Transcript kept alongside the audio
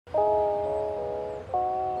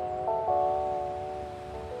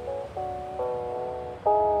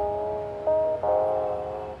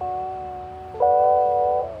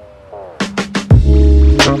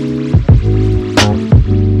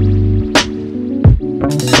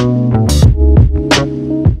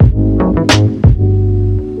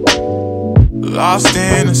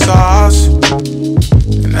the sauce,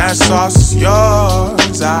 and that sauce is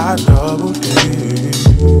yours. I double dip.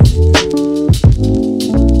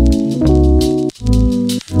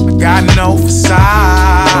 I got no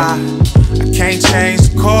facade, I can't change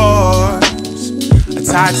the course. A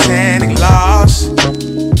Titanic loss.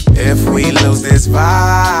 If we lose this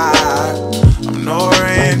vibe, I'm no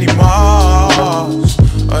Randy Moss,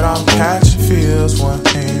 but I'm catching feels one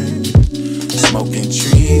hand. Smoking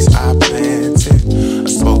trees I planted, a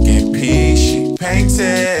smoking piece she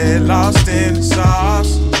painted, lost in the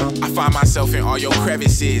sauce. I find myself in all your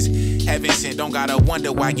crevices. Heaven sent, don't gotta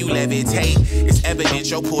wonder why you levitate. It's evident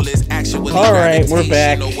your pull is actually. All right, we're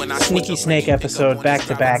back. Sneaky Snake episode back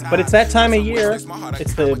to back, but it's that time of year.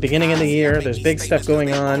 It's the beginning of the year. There's big stuff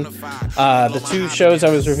going on. The two shows I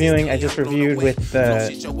was reviewing, I just reviewed with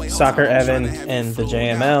Soccer Evan and the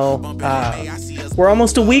JML. We're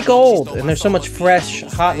almost a week old, and there's so much fresh,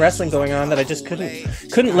 hot wrestling going on that I just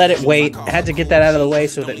couldn't let it wait. I had to get that out of the way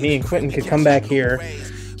so that me and Quentin could come back here,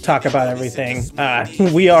 talk about everything.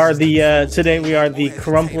 We are the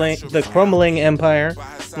Crumbling Empire.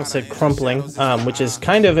 I almost said crumpling, which is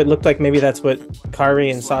kind of, it looked like maybe that's what Kari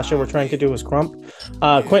and Sasha were trying to do, was crump.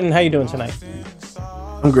 Quentin, how you doing tonight?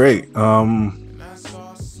 I'm great.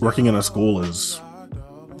 Working in a school is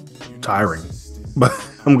tiring, but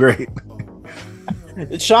I'm great.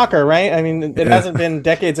 It's shocker, right? I mean, it hasn't been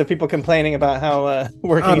decades of people complaining about how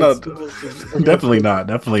working in schools definitely not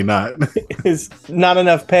is not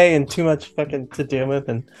enough pay and too much fucking to deal with,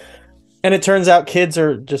 and it turns out kids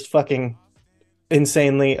are just fucking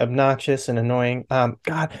insanely obnoxious and annoying.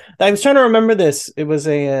 God, I was trying to remember this. It was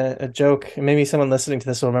a joke. Maybe someone listening to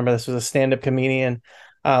this will remember this. It was a stand-up comedian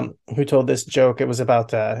who told this joke. It was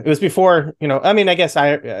about it was before, I mean, I guess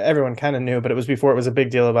everyone kind of knew, but it was before it was a big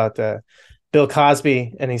deal about Bill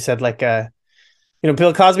Cosby. And he said, like,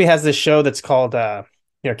 Bill Cosby has this show that's called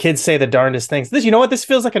Kids Say the Darndest Things. This, you know what, this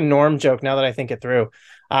feels like a Norm joke now that I think it through.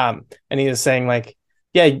 And he was saying, like,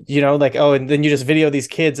 yeah, oh, and then you just video these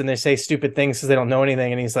kids and they say stupid things because they don't know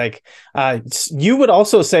anything. And he's like, you would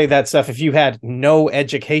also say that stuff if you had no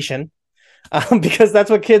education, because that's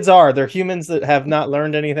what kids are. They're humans that have not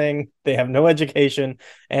learned anything. They have no education.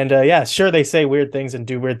 And yeah, sure, they say weird things and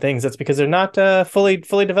do weird things. That's because they're not fully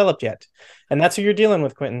developed yet. And that's who you're dealing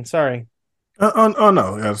with, Quentin. Sorry.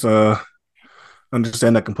 No, yes,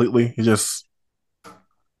 understand that completely. You just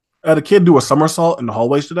had a kid do a somersault in the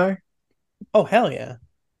hallways today. Oh, hell yeah.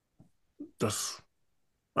 I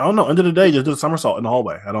don't know. End of the day, just did a somersault in the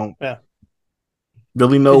hallway. I don't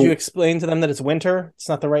really know. Did you explain to them that it's winter? It's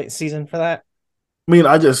not the right season for that? I mean,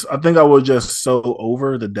 I think I was just so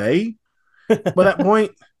over the day by that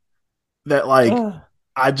point that, like,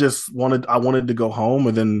 I wanted to go home,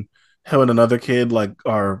 and then him and another kid, like,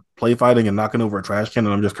 are play fighting and knocking over a trash can,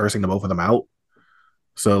 and I'm just cursing the both of them out.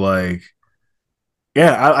 So, like,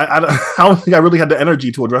 yeah, I don't think I really had the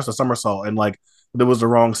energy to address the somersault, and, like, there was the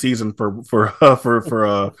wrong season for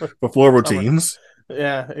floor routines.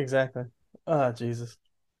 Yeah, exactly. Oh, Jesus.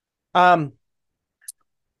 Well,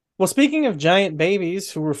 speaking of giant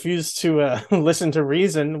babies who refuse to listen to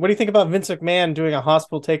reason, what do you think about Vince McMahon doing a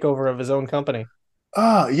hospital takeover of his own company?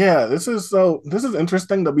 Yeah, this is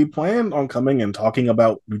interesting that we plan on coming and talking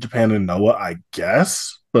about New Japan and Noah, I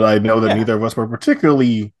guess, but I know that neither of us were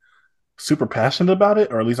particularly super passionate about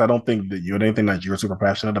it, or at least I don't think that you had anything that you were super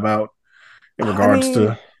passionate about in regards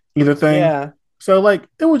to either thing. Yeah. So, like,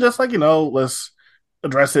 it was just like, let's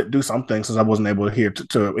address it, do something, since I wasn't able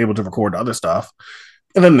to able to record other stuff.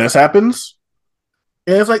 And then this happens.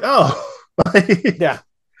 And it's like, oh. Yeah.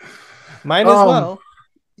 Mine as well.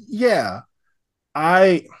 Yeah.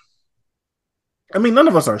 I mean, none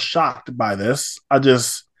of us are shocked by this. I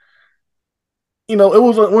just, it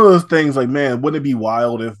was one of those things like, man, wouldn't it be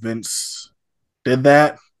wild if Vince did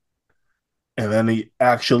that? And then he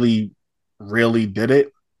actually really did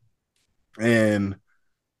it. And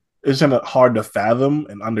it's kind of hard to fathom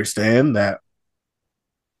and understand that.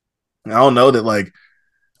 I don't know that, like,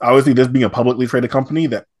 obviously this being a publicly traded company,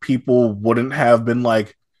 that people wouldn't have been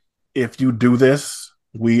like, if you do this,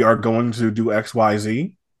 we are going to do X, Y,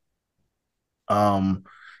 Z. I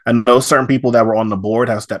know certain people that were on the board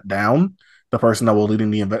have stepped down. The person that was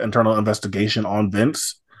leading the internal investigation on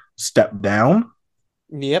Vince stepped down.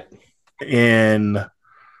 Yep. And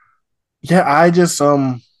yeah, I just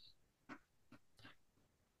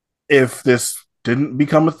if this didn't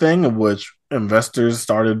become a thing of which investors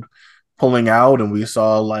started pulling out and we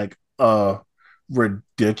saw like a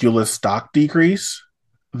ridiculous stock decrease,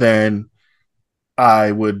 then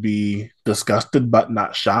I would be disgusted but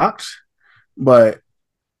not shocked. But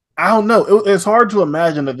I don't know. It's hard to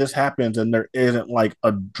imagine that this happens and there isn't like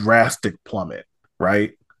a drastic plummet,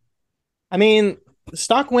 right? I mean,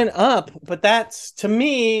 stock went up, but that's to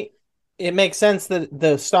me, it makes sense that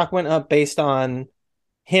the stock went up based on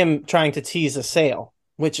him trying to tease a sale,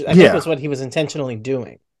 which I think Yeah. was what he was intentionally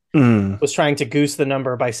doing. Mm. Was trying to goose the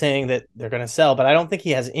number by saying that they're going to sell, but I don't think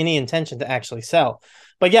he has any intention to actually sell.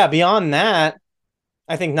 But yeah, beyond that,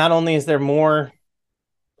 I think not only is there more,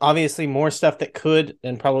 obviously more stuff that could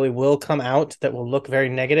and probably will come out that will look very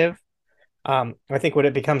negative. I think when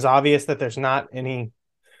it becomes obvious that there's not any,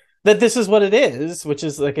 that this is what it is, which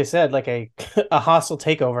is like I said, like a a hostile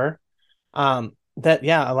takeover. That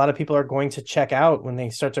yeah, a lot of people are going to check out when they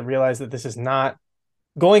start to realize that this is not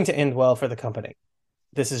going to end well for the company.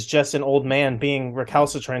 This is just an old man being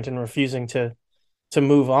recalcitrant and refusing to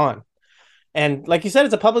move on. And like you said,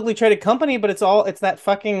 it's a publicly traded company, but it's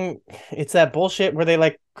that bullshit where they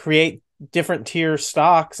like create different tier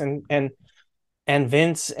stocks and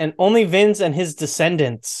Vince and only Vince and his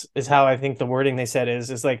descendants is how I think the wording they said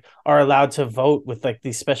is like are allowed to vote with like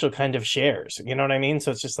these special kind of shares. You know what I mean?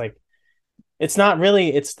 So it's just like it's not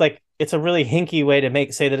really it's like it's a really hinky way to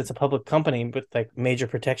make say that it's a public company with like major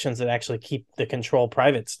protections that actually keep the control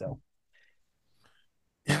private still.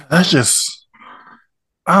 Yeah, that's just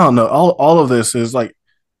I don't know. All of this is like,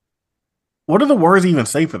 what do the words even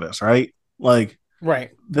say for this, right? Like,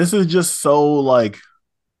 Right. this is just so like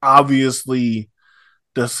obviously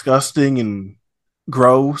disgusting and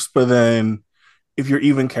gross. But then, if you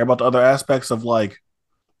even care about the other aspects of like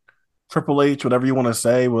Triple H, whatever you want to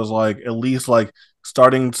say, was like at least like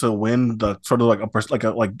starting to win the sort of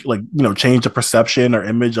like change the perception or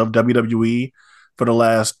image of WWE for the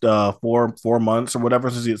last 4 months or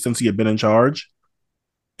whatever since he had been in charge,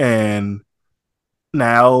 and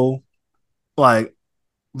now like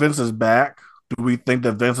Vince is back. Do we think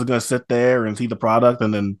that Vince is going to sit there and see the product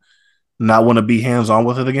and then not want to be hands on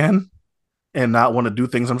with it again and not want to do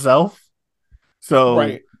things himself? So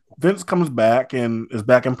Right. Vince comes back and is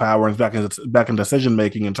back in power and is back in decision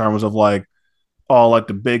making in terms of like all like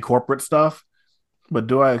the big corporate stuff. But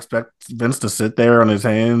do I expect Vince to sit there on his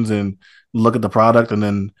hands and look at the product and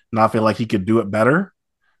then not feel like he could do it better?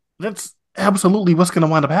 That's absolutely what's going to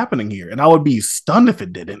wind up happening here, and I would be stunned if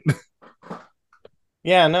it didn't.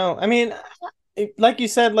 Yeah, no. I mean, like you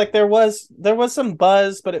said, like there was some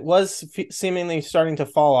buzz, but it was seemingly starting to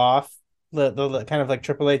fall off. The kind of like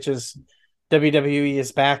Triple H's WWE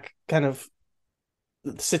is back kind of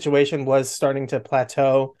situation was starting to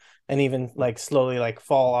plateau and even like slowly like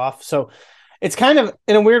fall off. So it's kind of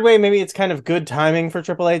in a weird way, maybe it's kind of good timing for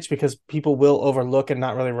Triple H because people will overlook and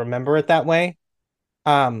not really remember it that way.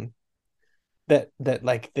 Um, that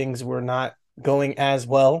like things were not going as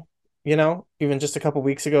well. Even just a couple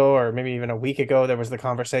weeks ago, or maybe even a week ago, there was the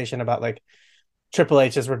conversation about like Triple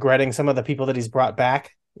H is regretting some of the people that he's brought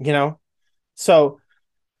back. So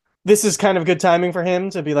this is kind of good timing for him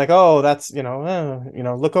to be like, oh, that's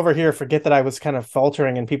look over here, forget that I was kind of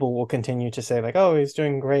faltering, and people will continue to say like, oh, he's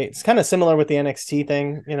doing great. It's kind of similar with the NXT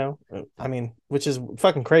thing. I mean, which is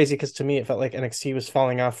fucking crazy because to me it felt like NXT was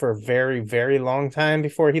falling off for a very, very long time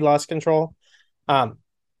before he lost control. Um,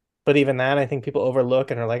 but even that, I think people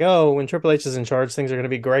overlook and are like, oh, when Triple H is in charge, things are going to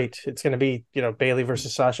be great. It's going to be, Bayley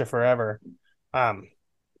versus Sasha forever. Um,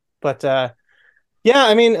 but yeah,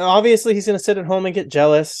 I mean, obviously he's going to sit at home and get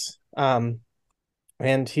jealous. And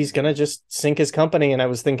he's going to just sink his company. And I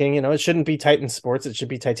was thinking, it shouldn't be Titan Sports. It should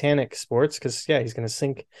be Titanic Sports because, yeah, he's going to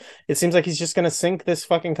sink. It seems like he's just going to sink this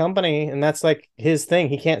fucking company. And that's like his thing.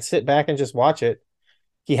 He can't sit back and just watch it.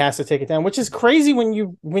 He has to take it down, which is crazy when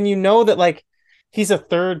you know that like he's a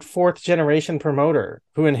third, fourth generation promoter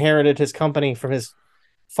who inherited his company from his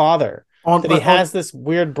father. on That he on has this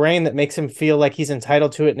weird brain that makes him feel like he's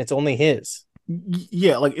entitled to it and it's only his.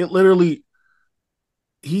 Yeah, like it literally,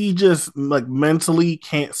 he just like mentally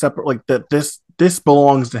can't separate like that this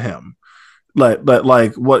belongs to him.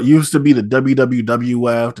 Like what used to be the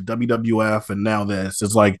WWF, the WWF, and now this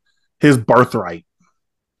is like his birthright,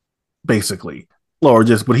 basically, or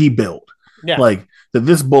just what he built. Yeah. Like that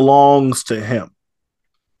this belongs to him.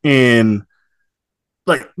 And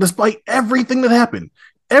like despite everything that happened,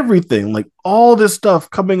 everything, like all this stuff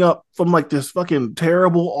coming up from like this fucking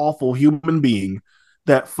terrible, awful human being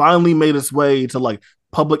that finally made its way to like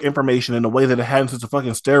public information in a way that it hadn't since a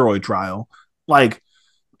fucking steroid trial. Like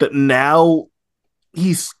that now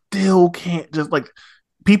he still can't just like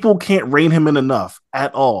people can't rein him in enough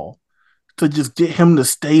at all to just get him to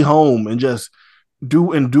stay home and just do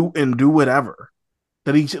whatever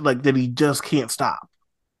that he just can't stop.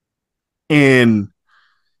 And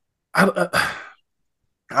I,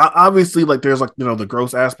 obviously like there's like the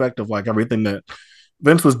gross aspect of like everything that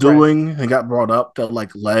Vince was Right. doing and got brought up that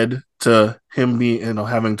like led to him being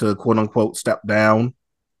having to quote unquote step down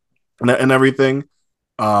and everything.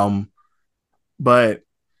 Um, but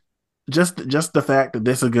just the fact that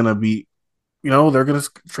this is gonna be, they're gonna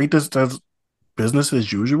treat this as business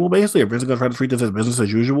as usual, basically. If Vince is gonna try to treat this as business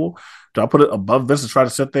as usual, do I put it above Vince to try to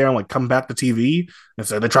sit there and like come back to TV and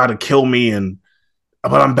say they try to kill me and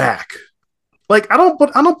but I'm back? Like I don't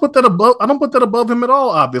put that above him at all.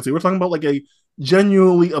 Obviously, we're talking about like a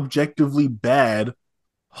genuinely, objectively bad,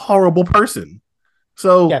 horrible person. Yeah,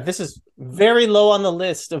 So this is very low on the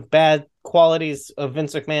list of bad qualities of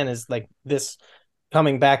Vince McMahon, is like this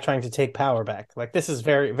coming back trying to take power back. Like this is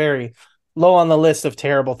very, very low on the list of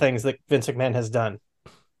terrible things that Vince McMahon has done.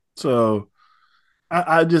 so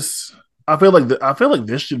I just I feel like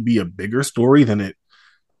this should be a bigger story than it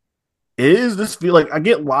is. This feel like I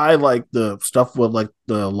get why like the stuff with like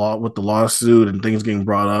the lawsuit and things getting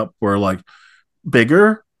brought up were like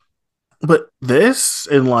bigger, but this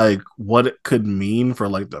and like what it could mean for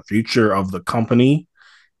like the future of the company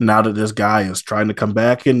now that this guy is trying to come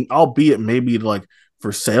back, and albeit maybe like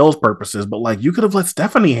for sales purposes, but like you could have let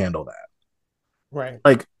Stephanie handle that. Right.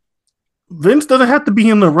 Like Vince doesn't have to be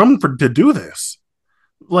in the room to do this.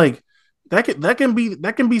 Like that can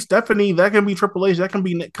be Stephanie, that can be Triple H, that can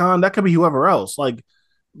be Nick Khan, that can be whoever else. Like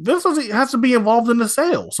this has to be involved in the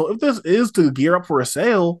sale. So if this is to gear up for a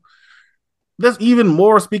sale, that's even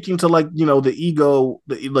more speaking to like the ego,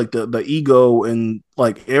 the ego and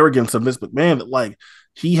like arrogance of Vince McMahon. That like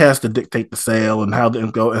he has to dictate the sale and how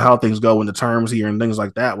things go and how things go in the terms here and things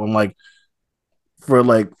like that. When like from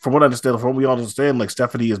what I understand, from what we all understand, like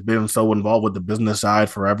Stephanie has been so involved with the business side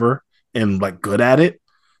forever and like good at it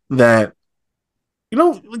that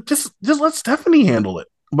like, just let Stephanie handle it.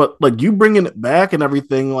 But like you bringing it back and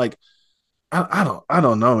everything, like I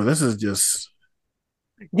don't know. This is just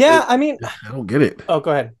Yeah, I mean, I don't get it. oh,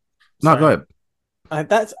 go ahead. No, Sorry. go ahead. I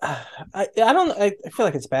don't I feel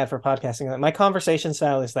like it's bad for podcasting. My conversation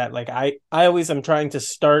style is that like I always am trying to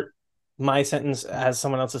start my sentence as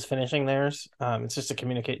someone else is finishing theirs. It's just to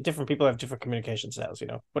communicate. Different people have different communication styles,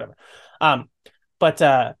 whatever.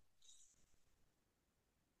 But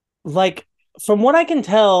like from what I can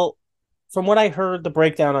tell, from what I heard, the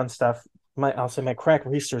breakdown on stuff, I'll say my crack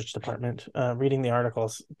research department, reading the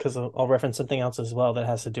articles, because I'll reference something else as well that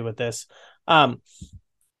has to do with this.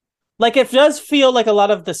 Like it does feel like a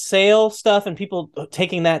lot of the sale stuff and people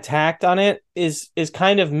taking that tact on it is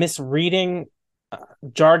kind of misreading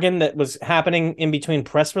jargon that was happening in between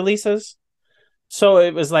press releases. So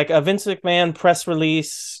it was like a Vince McMahon press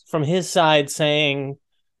release from his side saying,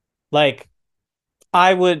 like,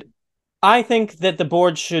 I think that the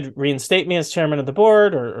board should reinstate me as chairman of the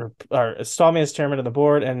board, or install me as chairman of the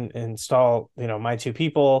board and install my two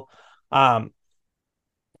people, and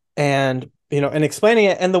and explaining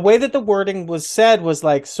it. And the way that the wording was said was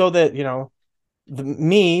like, so that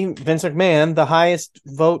me, Vince McMahon, the highest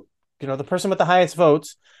vote, the person with the highest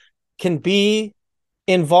votes, can be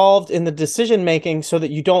involved in the decision making, so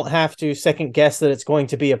that you don't have to second guess that it's going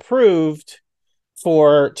to be approved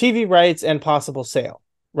for TV rights and possible sale,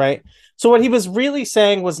 right? So what he was really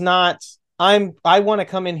saying was not, I want to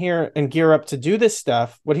come in here and gear up to do this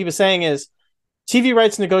stuff. What he was saying is TV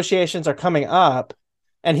rights negotiations are coming up,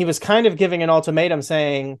 and he was kind of giving an ultimatum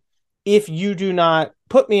saying, if you do not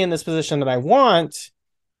put me in this position that I want,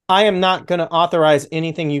 I am not going to authorize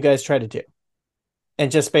anything you guys try to do.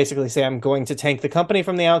 And just basically say, I'm going to tank the company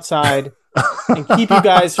from the outside and keep you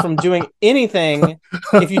guys from doing anything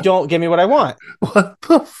if you don't give me what I want. What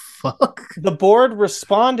the fuck? The board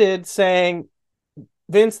responded saying,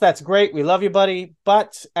 Vince, that's great. We love you, buddy.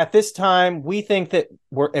 But at this time, we think that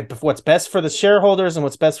what's best for the shareholders and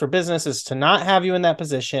what's best for business is to not have you in that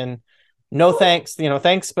position. No thanks.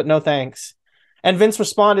 Thanks, but no thanks. And Vince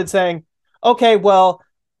responded saying, okay, well,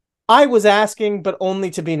 I was asking, but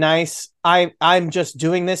only to be nice. I'm just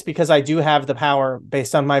doing this because I do have the power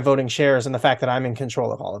based on my voting shares and the fact that I'm in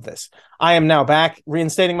control of all of this. I am now back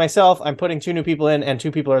reinstating myself. I'm putting 2 new people in, and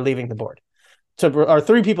 2 people are leaving the board. Or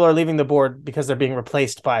 3 people are leaving the board because they're being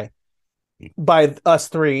replaced by us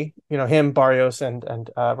 3. Him, Barrios, and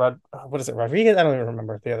what is it, Rodriguez? I don't even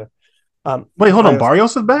remember the other. Wait, hold on.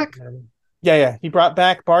 Barrios is back? Yeah. He brought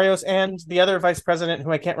back Barrios and the other vice president,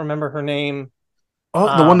 who I can't remember her name.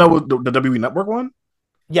 Oh, the one that was the WWE Network one?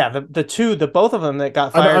 Yeah, the both of them that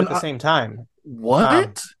got fired at the same time.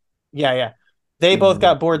 What? Yeah. They both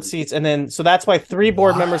got board seats, and then so that's why 3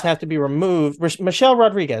 board members have to be removed. Michelle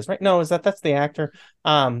Rodriguez, right? No, that's the actor.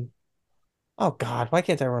 Oh God, why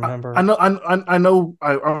can't I remember? I know.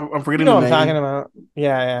 I'm forgetting. You know the what I'm name. talking about?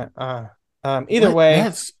 Yeah. Either way,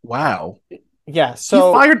 that's wow. Yeah.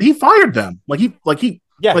 So he fired them. Vince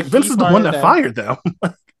is the one that fired them.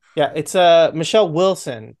 Yeah, it's Michelle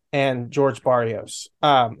Wilson and George Barrios.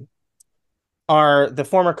 are the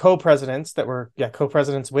former co-presidents that were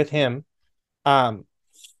co-presidents with him. And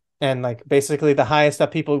like basically the highest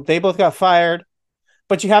up people, they both got fired.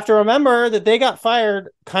 But you have to remember that they got fired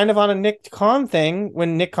kind of on a Nick Khan thing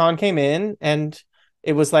when Nick Khan came in, and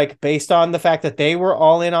it was like based on the fact that they were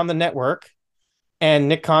all in on the network, and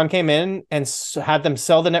Nick Khan came in and had them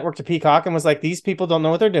sell the network to Peacock and was like, these people don't know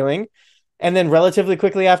what they're doing. And then relatively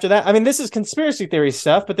quickly after that, I mean, this is conspiracy theory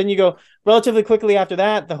stuff, but then you go relatively quickly after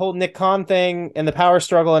that, the whole Nick Khan thing and the power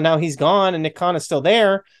struggle, and now he's gone and Nick Khan is still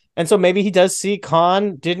there. And so maybe he does see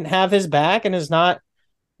Khan didn't have his back and is not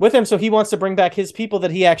with him. So he wants to bring back his people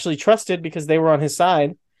that he actually trusted because they were on his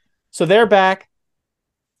side. So they're back.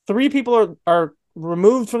 3 people are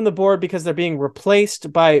removed from the board because they're being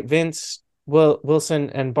replaced by Vince, Wilson,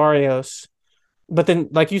 and Barrios. But then,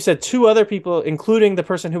 like you said, 2 other people, including the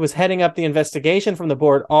person who was heading up the investigation from the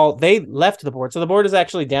board, they left the board. So the board is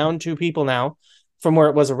actually down 2 people now from where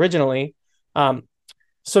it was originally.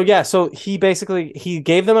 So he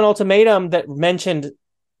gave them an ultimatum that mentioned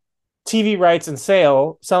TV rights and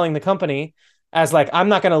selling the company as like, I'm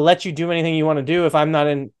not going to let you do anything you want to do if I'm not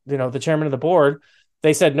in, the chairman of the board.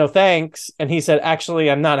 They said, no, thanks. And he said,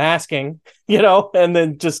 actually, I'm not asking, and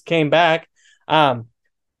then just came back.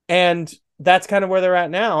 And that's kind of where they're at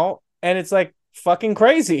now. And it's like fucking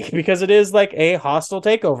crazy because it is like a hostile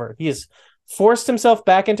takeover. He has forced himself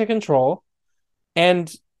back into control.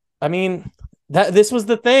 And I mean, this was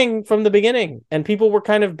the thing from the beginning, and people were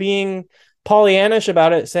kind of being Pollyannish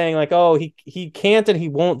about it, saying like, oh, he can't and he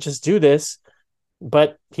won't just do this,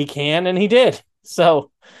 but he can and he did. So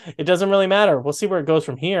it doesn't really matter. We'll see where it goes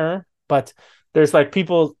from here. But there's like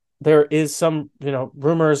there is some,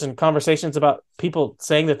 rumors and conversations about people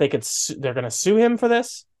saying that they're going to sue him for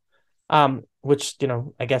this, which,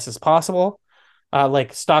 I guess is possible.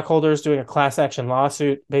 Like stockholders doing a class action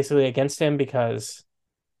lawsuit basically against him because,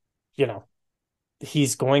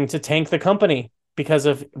 he's going to tank the company because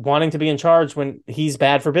of wanting to be in charge when he's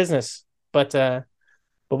bad for business. But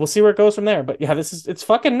we'll see where it goes from there. But yeah, it's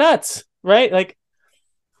fucking nuts, right? Like,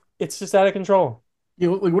 it's just out of control. Yeah,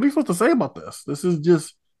 like, what are you supposed to say about this? This is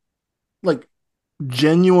just like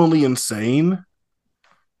genuinely insane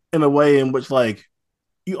in a way in which like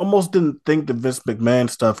you almost didn't think the Vince McMahon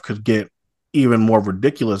stuff could get even more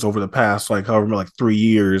ridiculous over the past like however like 3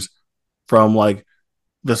 years, from like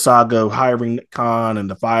the saga of hiring Nick Khan and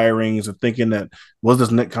the firings and thinking that was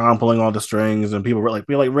this Nick Khan pulling all the strings, and people were like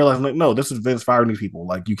realizing like, no, this is Vince firing these people.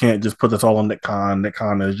 Like, you can't just put this all on Nick Khan. Nick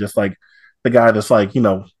Khan is just like the guy that's like,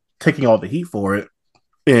 taking all the heat for it,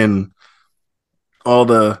 and all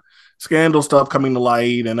the scandal stuff coming to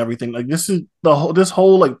light and everything. Like, this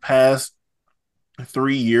whole like past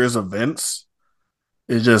 3 years of Vince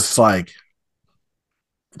is just like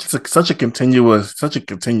such a continuous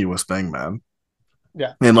thing, man.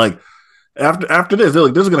 Yeah. And like after this, they're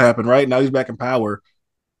like, this is gonna happen, right? Now he's back in power.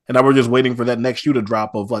 And now we're just waiting for that next shoe to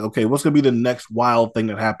drop of like, okay, what's gonna be the next wild thing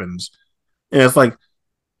that happens? And it's like,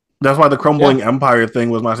 that's why the Crumbling Empire thing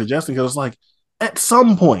was my suggestion, because it's like, at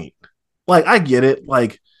some point, like, I get it,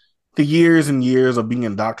 like the years and years of being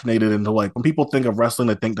indoctrinated into like, when people think of wrestling,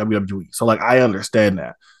 they think WWE. So like, I understand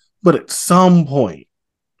that. But at some point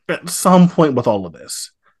with all of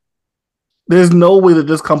this, there's no way that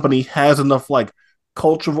this company has enough like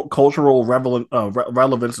cultural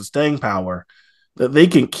relevance and staying power that they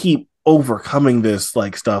can keep overcoming this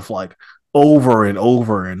like stuff like over and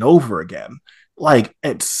over and over again. Like,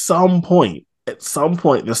 at some point,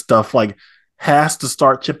 this stuff like has to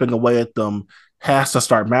start chipping away at them, has to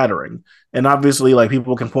start mattering. And obviously, like,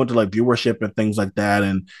 people can point to like viewership and things like that,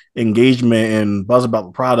 and engagement and buzz about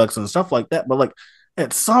the products and stuff like that. But like,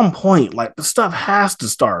 at some point, like, the stuff has to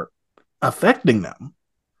start affecting them.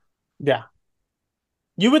 Yeah.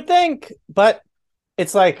 You would think, but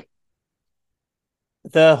it's like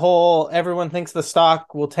the whole everyone thinks the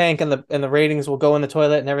stock will tank and the ratings will go in the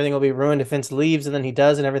toilet and everything will be ruined if Vince leaves, and then he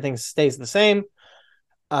does and everything stays the same.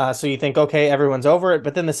 So you think, okay, everyone's over it.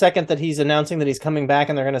 But then the second that he's announcing that he's coming back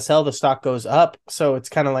and they're going to sell, the stock goes up. So it's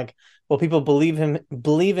kind of like, well, people believe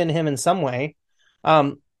in him in some way.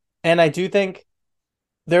 And I do think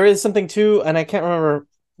there is something too, and I can't remember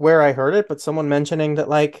where I heard it, but someone mentioning that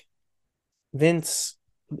like Vince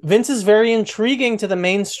is very intriguing to the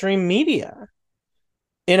mainstream media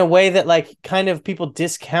in a way that like kind of people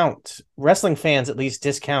discount, wrestling fans at least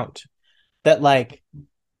discount, that like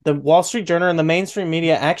the Wall Street Journal and the mainstream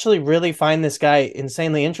media actually really find this guy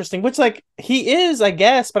insanely interesting, which like he is, I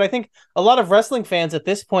guess. But I think a lot of wrestling fans at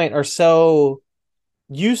this point are so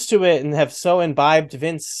used to it and have so imbibed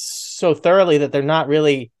Vince so thoroughly that they're not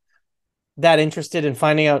really that interested in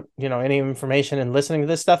finding out, any information and listening to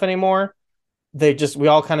this stuff anymore. We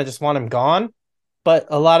all kind of just want him gone. but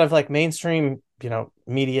a lot of like mainstream,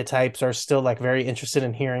 media types are still like very interested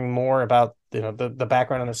in hearing more about, the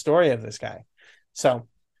background and the story of this guy. So,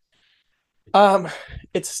 um,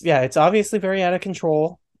 it's obviously very out of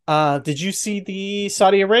control. Did you see the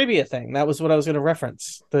Saudi Arabia thing? That was what I was going to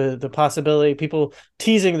reference. The possibility, people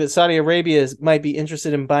teasing that Saudi Arabia might be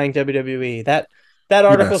interested in buying WWE. That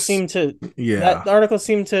article Yes. seemed to Yeah.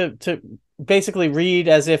 to basically read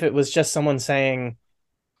as if it was just someone saying,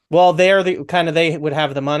 well, they would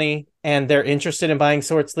have the money and they're interested in buying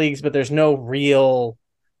sports leagues, but there's no real,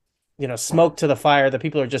 smoke to the fire. The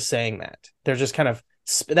people are just saying that. They're just kind of,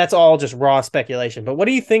 that's all just raw speculation. But what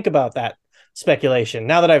do you think about that speculation?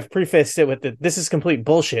 Now that I've prefaced it with this is complete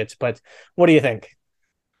bullshit, but what do you think?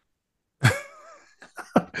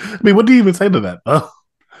 I mean, what do you even say to that? Oh,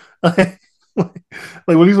 like,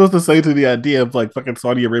 what are you supposed to say to the idea of like fucking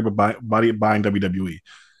Saudi Arabia buying WWE?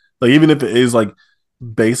 Like, even if it is like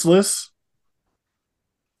baseless,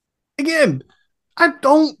 again, I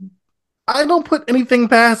don't, I don't put anything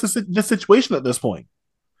past this situation at this point.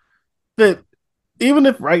 That even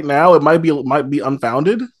if right now it might be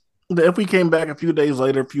unfounded, that if we came back a few days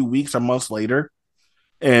later, a few weeks or months later,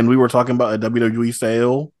 and we were talking about a WWE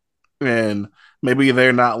sale, and maybe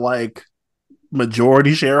they're not like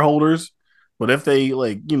majority shareholders, but if they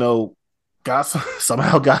like got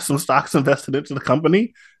somehow got some stocks invested into the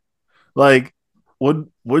company, like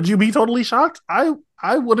would you be totally shocked? I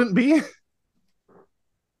wouldn't be.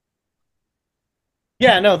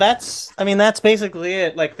 Yeah, no, that's basically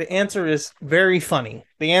it. Like the answer is very funny.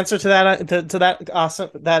 The answer to that awesome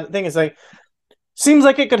that thing is like seems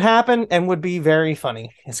like it could happen and would be very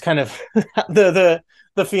funny. It's kind of the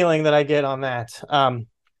feeling that I get on that.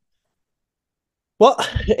 Well,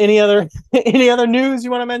 any other any other news you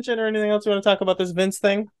want to mention or anything else you want to talk about this Vince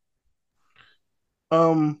thing?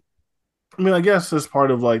 um I mean, I guess it's part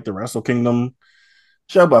of like the Wrestle Kingdom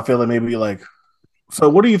show, but I feel like maybe like, so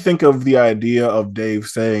what do you think of the idea of Dave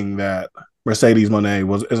saying that Mercedes Moné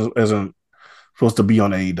isn't supposed to be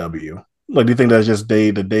on AEW? Like, do you think that's just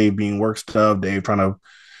Dave being work stuff, Dave trying to,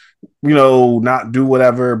 not do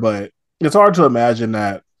whatever? But it's hard to imagine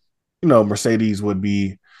that, Mercedes would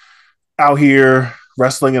be out here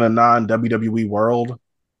wrestling in a non WWE world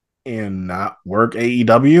and not work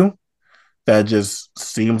AEW. That just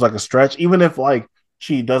seems like a stretch. Even if like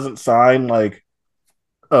she doesn't sign like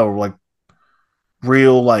like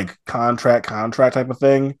real like contract type of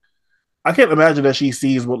thing, I can't imagine that she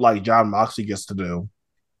sees what like John Moxley gets to do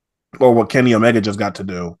or what Kenny Omega just got to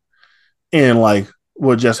do and like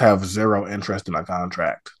would just have zero interest in a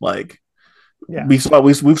contract. Like Yeah.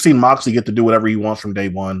 we've seen Moxley get to do whatever he wants from day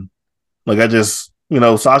one. Like I just,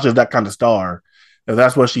 Sasha's that kind of star. If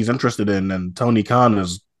that's what she's interested in, then Tony Khan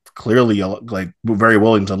is clearly like very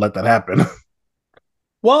willing to let that happen.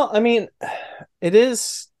 Well, I mean, it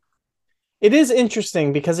is it is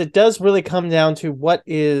interesting because it does really come down to what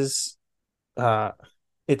is uh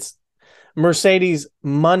it's Mercedes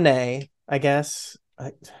money, I guess.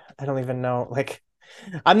 I don't even know. Like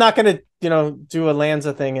I'm not gonna, do a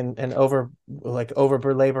Lanza thing and over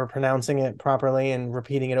belabor pronouncing it properly and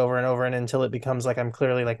repeating it over and over and until it becomes like I'm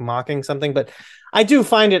clearly like mocking something. But I do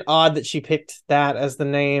find it odd that she picked that as the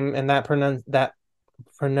name and that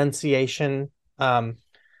pronunciation.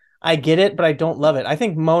 I get it, but I don't love it. I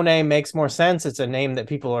think Monet makes more sense. It's a name that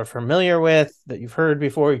people are familiar with, that you've heard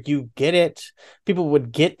before. You get it. People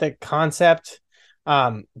would get the concept.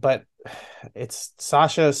 But it's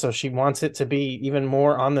Sasha, so she wants it to be even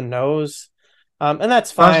more on the nose. And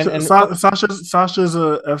that's fine. Sasha's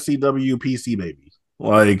a FCW PC baby.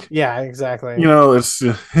 Like, yeah, exactly. it's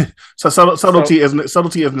so So subtlety isn't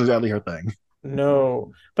exactly her thing.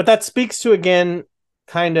 no, but that speaks to again,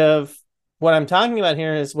 kind of what I'm talking about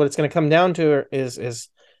here is what it's going to come down to is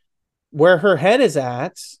where her head is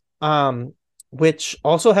at, which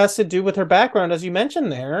also has to do with her background, as you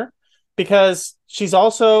mentioned there, because she's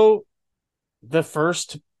also the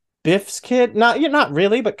first Biff's kid. Not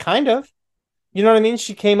really, but kind of. You know what I mean?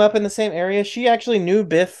 She came up in the same area. She actually knew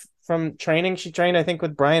Biff from training. She trained, I think,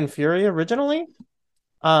 with Brian Fury originally.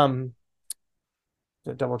 Um,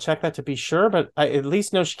 to double check that to be sure, but I at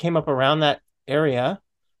least know she came up around that area,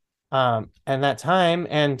 and that time,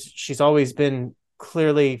 and she's always been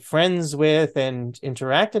clearly friends with and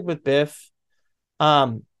interacted with Biff.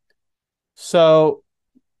 Um, so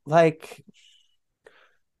like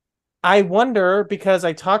I wonder because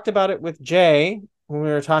I talked about it with Jay when we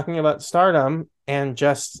were talking about Stardom and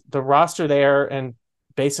just the roster there and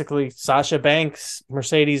basically Sasha Banks,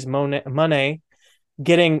 Mercedes Moné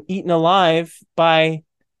getting eaten alive by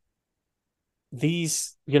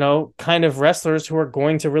these, kind of wrestlers who are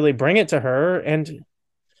going to really bring it to her. And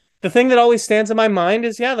the thing that always stands in my mind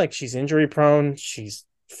is, yeah, like she's injury prone, she's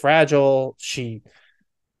fragile, she,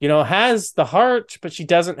 has the heart, but she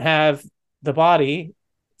doesn't have the body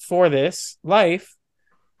for this life.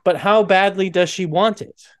 But how badly does she want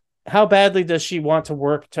it? How badly does she want to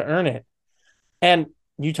work to earn it? And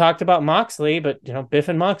you talked about Moxley, but Biff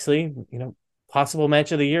and Moxley, possible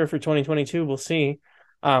match of the year for 2022, we'll see.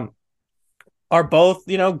 Are both,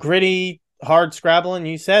 gritty, hard scrabbling.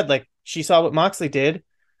 You said like she saw what Moxley did.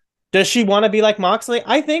 Does she want to be like Moxley?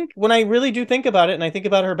 I think when I really do think about it and I think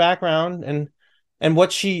about her background and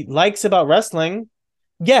what she likes about wrestling,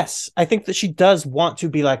 yes, I think that she does want to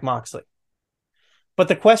be like Moxley. But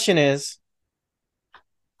the question is,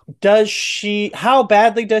 how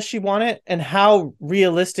badly does she want it, and how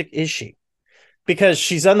realistic is she? Because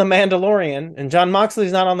she's on the Mandalorian and John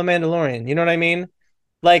Moxley's not on the Mandalorian. You know what I mean?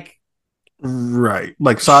 Like, right.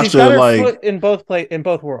 Like Sasha, she's got her foot in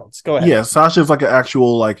both worlds. Go ahead. Yeah, Sasha's like an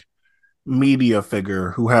actual like media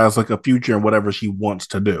figure who has like a future in whatever she wants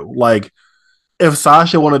to do. Like if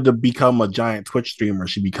Sasha wanted to become a giant Twitch streamer,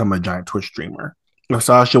 she'd become a giant Twitch streamer. If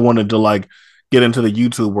Sasha wanted to like get into the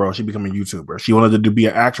YouTube world, she'd become a YouTuber. She wanted to be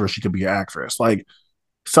an actress, she could be an actress. Like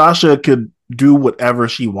Sasha could do whatever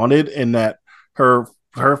she wanted, and that her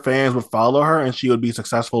fans would follow her, and she would be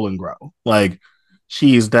successful and grow. Like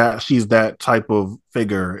she's that type of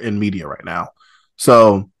figure in media right now.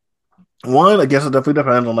 So one, I guess it definitely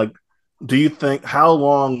depends on like, how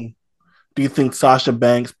long do you think Sasha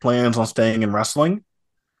Banks plans on staying in wrestling?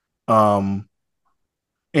 Um,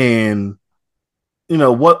 and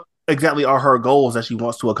what exactly are her goals that she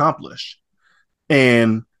wants to accomplish?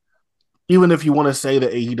 And even if you want to say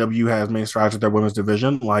that AEW has made strides with their women's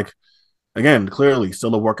division, like again, clearly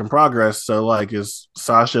still a work in progress. So like, is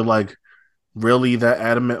Sasha like really that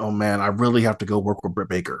adamant? Oh man, I really have to go work with Britt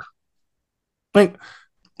Baker. Like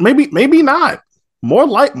maybe not.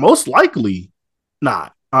 Most likely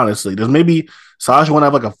not. Honestly, does maybe Sasha want to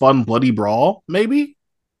have like a fun bloody brawl? Maybe.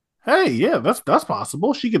 Hey, yeah, that's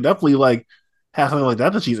possible. She could definitely like have something like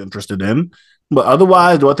that she's interested in. But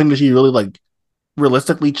otherwise, do I think that she's really like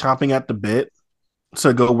realistically chomping at the bit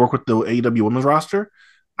to go work with the AEW women's roster?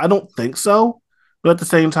 I don't think so. But at the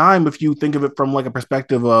same time, if you think of it from like a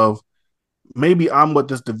perspective of maybe I'm what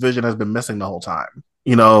this division has been missing the whole time.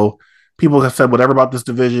 People have said whatever about this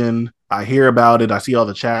division. I hear about it. I see all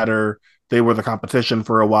the chatter. They were the competition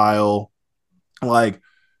for a while. Like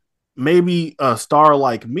maybe a star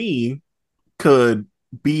like me could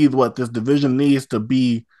be what this division needs to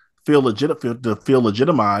feel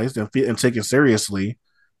legitimized and take it seriously.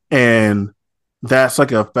 And that's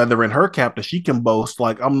like a feather in her cap that she can boast.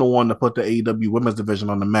 Like I'm the one to put the AEW women's division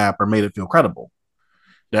on the map or made it feel credible.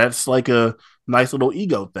 That's like a nice little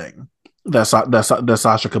ego thing that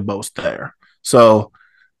Sasha could boast there. So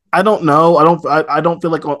I don't know. I don't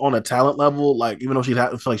feel like on a talent level, like even though she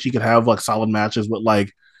could have like solid matches with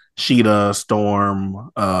like Sheeta,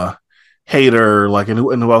 Storm, Hater, like and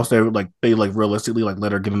who else they realistically like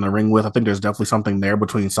let her get in the ring with. I think there's definitely something there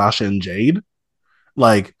between Sasha and Jade.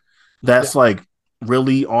 Like that's like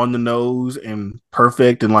really on the nose and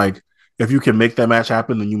perfect. And like if you can make that match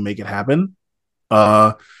happen, then you make it happen.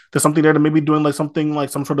 There's something there to maybe doing like something like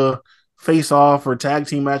some sort of face off or tag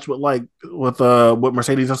team match with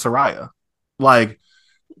Mercedes and Saraya. Like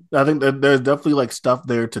I think that there's definitely like stuff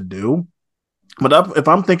there to do. But if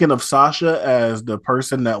I'm thinking of Sasha as the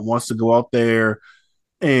person that wants to go out there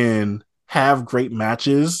and have great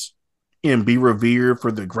matches and be revered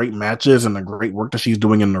for the great matches and the great work that she's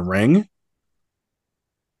doing in the ring,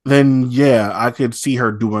 then yeah, I could see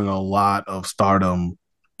her doing a lot of stardom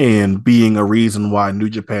and being a reason why New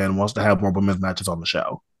Japan wants to have more women's matches on the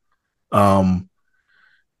show. And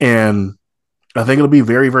I think it'll be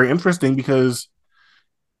very, very interesting because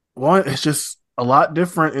one, it's just a lot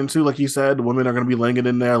different. And two, like you said, the women are going to be laying it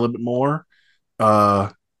in there a little bit more.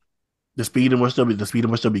 The speed in which they'll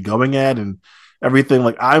be going at and everything.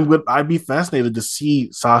 Like I'd be fascinated to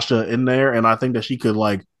see Sasha in there, and I think that she could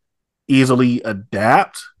like easily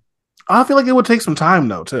adapt. I feel like it would take some time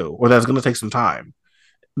though, too, or that's going to take some time,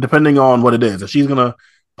 depending on what it is. If she's going to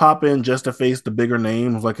pop in just to face the bigger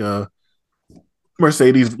names, like a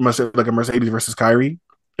Mercedes versus Kyrie,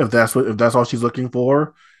 if that's all she's looking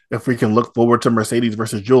for. If we can look forward to Mercedes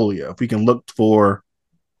versus Julia, if we can look for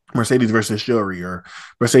Mercedes versus Shuri or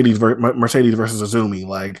Mercedes versus Azumi,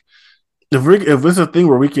 like if it's a thing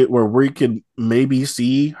where we could maybe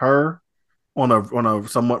see her on a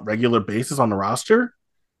somewhat regular basis on the roster,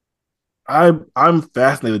 I'm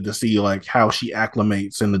fascinated to see like how she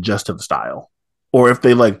acclimates and adjusts to the style, or if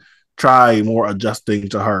they like try more adjusting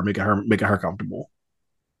to her, making her comfortable.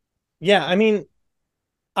 Yeah, I mean,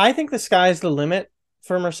 I think the sky's the limit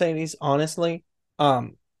for Mercedes, honestly.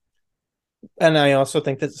 Um, and I also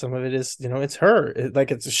think that some of it is, it's her.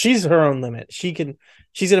 She's her own limit. She's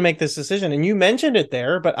gonna make this decision. And you mentioned it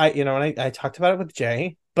there, but I talked about it with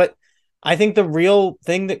Jay. But I think the real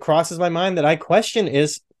thing that crosses my mind that I question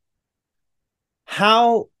is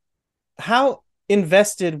how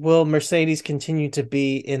invested will Mercedes continue to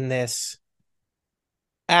be in this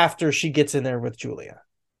after she gets in there with Julia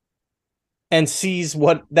and sees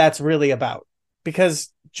what that's really about?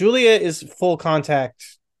 Because Julia is full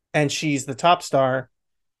contact and she's the top star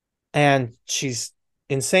and she's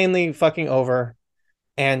insanely fucking over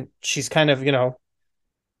and she's kind of,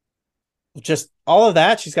 just all of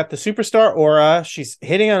that. She's got the superstar aura. She's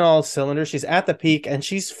hitting on all cylinders. She's at the peak and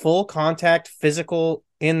she's full contact, physical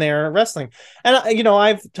in there wrestling. And,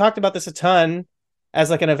 I've talked about this a ton as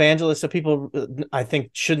like an evangelist. So people, I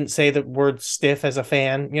think, shouldn't say the word stiff as a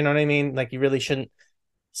fan. You know what I mean? Like, you really shouldn't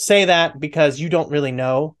say that because you don't really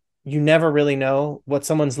know. You never really know what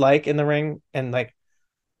someone's like in the ring. And like,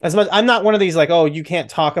 as much, I'm not one of these like, oh, you can't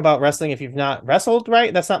talk about wrestling if you've not wrestled,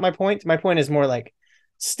 right? That's not my point. My point is more like,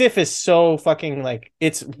 stiff is so fucking like,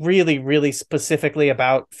 it's really, really specifically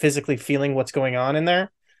about physically feeling what's going on in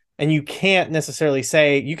there. And you can't necessarily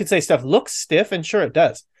say, you could say stuff looks stiff, and sure it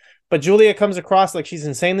does. But Julia comes across like she's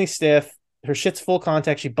insanely stiff. Her shit's full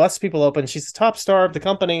contact. She busts people open. She's the top star of the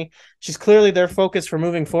company. She's clearly their focus for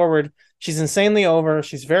moving forward. She's insanely over.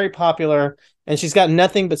 She's very popular, and she's got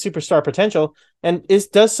nothing but superstar potential. And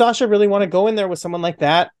does Sasha really want to go in there with someone like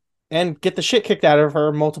that and get the shit kicked out of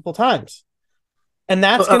her multiple times? And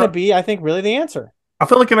that's going to be, I think, really the answer. I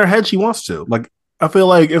feel like in her head she wants to. Like, I feel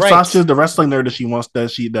like if Right. Sasha's the wrestling nerd that she wants,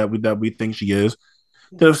 that we think she is,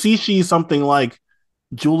 that if she's something like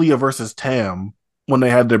Julia versus Tam when they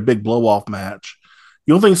had their big blow off match,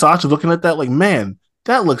 you don't think Sasha's looking at that like, man,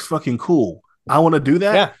 that looks fucking cool. I want to do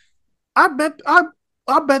that. Yeah. I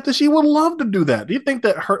bet that she would love to do that. Do you think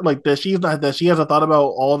that her like that she hasn't thought about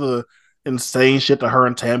all the insane shit that her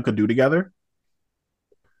and Tam could do together?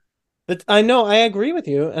 But I know, I agree with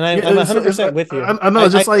you, and I'm 100% with you. I know,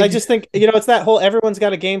 I just think, it's that whole everyone's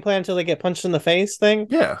got a game plan until they get punched in the face thing.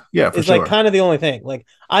 Yeah, for it's sure. like kind of the only thing. Like,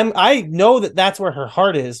 I know that's where her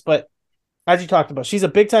heart is, but as you talked about, she's a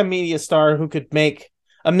big time media star who could make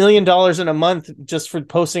 $1 million in a month just for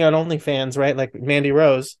posting on OnlyFans, right? Like Mandy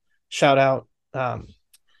Rose, shout out.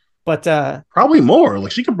 But probably more.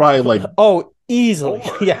 Like, she could probably like easily,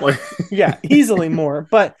 more. Yeah, yeah, easily more.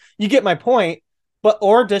 But you get my point.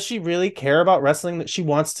 Or does she really care about wrestling that she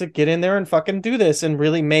wants to get in there and fucking do this and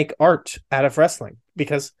really make art out of wrestling?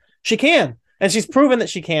 Because she can. And she's proven that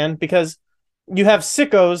she can, because you have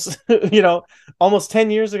sickos, almost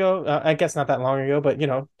 10 years ago, I guess not that long ago, but,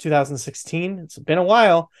 2016, it's been a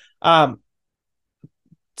while,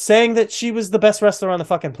 saying that she was the best wrestler on the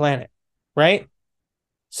fucking planet, right?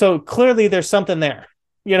 So clearly there's something there,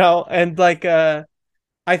 and like, I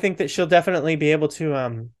think that she'll definitely be able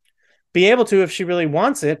to if she really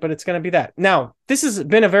wants it, but it's going to be that. Now, this has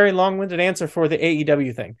been a very long-winded answer for the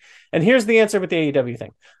AEW thing. And here's the answer with the AEW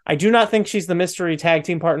thing. I do not think she's the mystery tag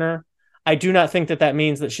team partner. I do not think that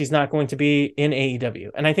means that she's not going to be in AEW.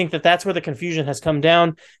 And I think that that's where the confusion has come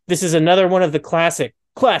down. This is another one of the classic.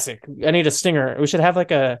 I need a stinger. We should have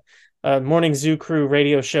like a Morning Zoo Crew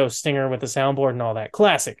radio show stinger with the soundboard and all that.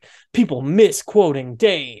 Classic. People misquoting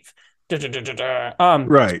Dave.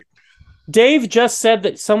 Right. Dave just said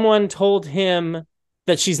that someone told him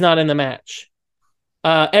that she's not in the match.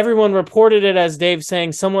 Everyone reported it as Dave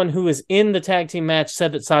saying someone who is in the tag team match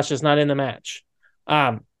said that Sasha's not in the match.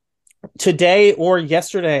 Today or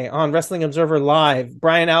yesterday on Wrestling Observer Live,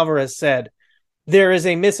 Brian Alvarez said, there is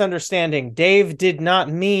a misunderstanding. Dave did not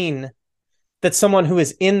mean that someone who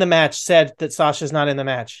is in the match said that Sasha's not in the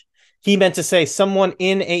match. He meant to say someone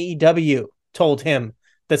in AEW told him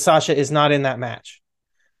that Sasha is not in that match.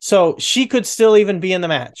 So she could still even be in the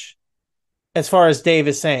match, as far as Dave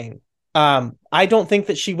is saying. I don't think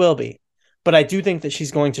that she will be, but I do think that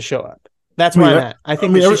she's going to show up. That's where I'm at. I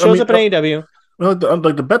think that she shows up in AEW. Well,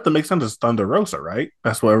 the bet that makes sense is Thunder Rosa, right?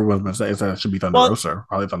 That's what everyone's been saying. Is that it should be Thunder Rosa,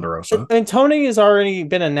 probably Thunder Rosa. And Tony has already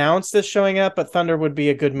been announced as showing up, but Thunder would be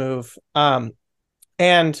a good move.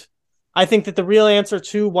 And I think that the real answer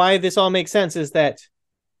to why this all makes sense is that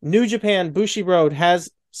New Japan Bushiroad has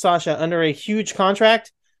Sasha under a huge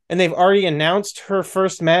contract, and they've already announced her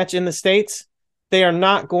first match in the States. They are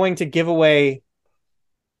not going to give away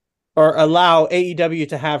or allow AEW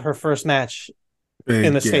to have her first match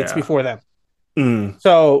in the States before them.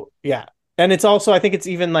 So, yeah. And it's also, I think it's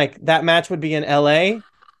even like that match would be in LA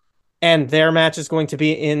and their match is going to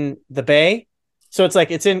be in the Bay. So it's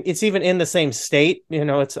like, it's even in the same state.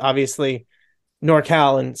 It's obviously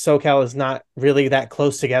NorCal and SoCal is not really that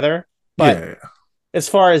close together. But Yeah. as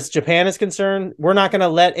far as Japan is concerned, we're not going to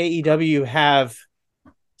let AEW have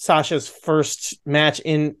Sasha's first match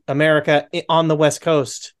in America on the West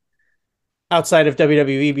Coast outside of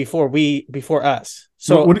WWE before us.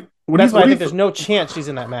 So that's why I think there's no chance she's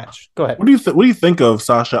in that match. Go ahead. What do you think of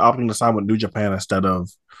Sasha opting to sign with New Japan instead of,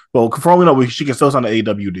 well, for all we know, she can still sign the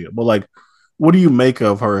AEW deal, but like, what do you make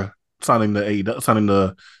of her signing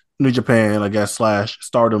the New Japan, I guess, /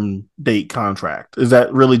 Stardom date contract? Is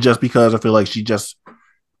that really just because I feel like she just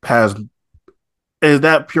has? Is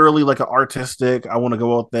that purely like an artistic? I want to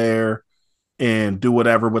go out there and do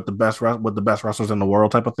whatever with the best wrestlers in the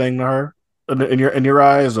world type of thing to her in your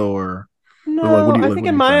eyes, or like, No, I think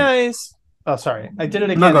in my eyes. Oh, sorry, I did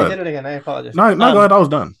it again. I did it again. I apologize. No, go ahead. I was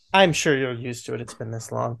done. I'm sure you're used to it. It's been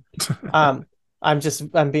this long. I'm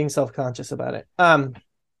being self-conscious about it.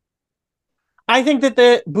 I think that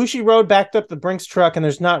the Bushi Road backed up the Brinks truck, and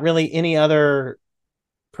there's not really any other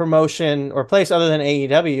promotion or place other than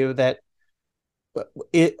AEW that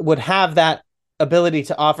it would have that ability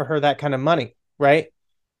to offer her that kind of money, right?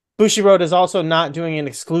 Bushi Road is also not doing an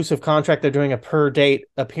exclusive contract. They're doing a per date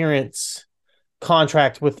appearance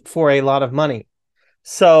contract for a lot of money.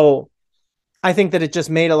 So I think that it just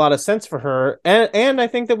made a lot of sense for her. And I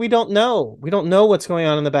think that we don't know what's going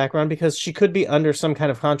on in the background, because she could be under some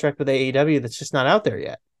kind of contract with AEW that's just not out there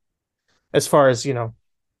yet, as far as,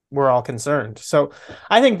 we're all concerned. So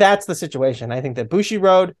I think that's the situation. I think that Bushi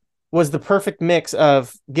Road was the perfect mix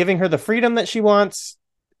of giving her the freedom that she wants.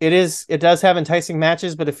 It does have enticing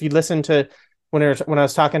matches, but if you listen to when I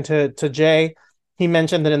was talking to Jay, he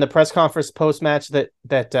mentioned that in the press conference post match that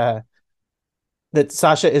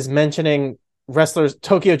Sasha is mentioning wrestlers,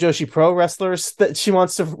 Tokyo Joshi Pro wrestlers that she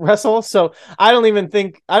wants to wrestle. So I don't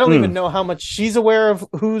even know how much she's aware of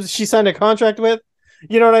who she signed a contract with.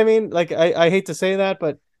 You know what I mean? Like, I hate to say that,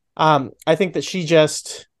 but I think that she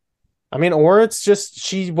just, or it's just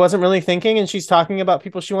she wasn't really thinking, and she's talking about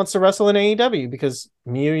people she wants to wrestle in AEW because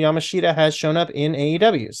Miyu Yamashita has shown up in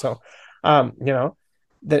AEW. So,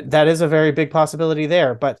 that is a very big possibility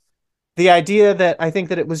there. But the idea that I think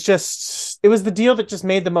that it was the deal that just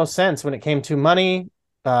made the most sense when it came to money,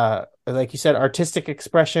 like you said, artistic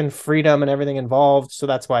expression, freedom, and everything involved. So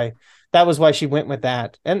that was why she went with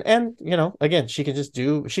that. And again, she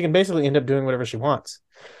can basically end up doing whatever she wants,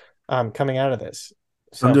 coming out of this.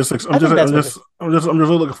 So I'm just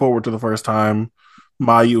really looking forward to the first time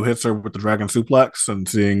Mayu hits her with the dragon suplex and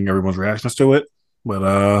seeing everyone's reactions to it.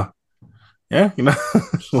 But yeah, she's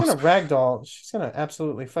gonna ragdoll. She's gonna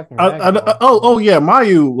absolutely fucking ragdoll. Oh yeah,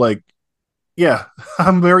 Mayu, like, yeah,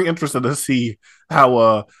 I'm very interested to see how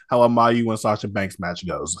a Mayu and Sasha Banks match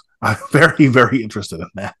goes. I'm very, very interested in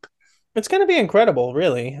that. It's gonna be incredible,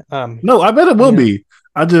 really. No, I bet it will be.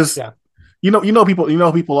 I just,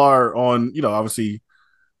 people are on, obviously,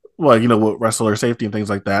 like, with wrestler safety and things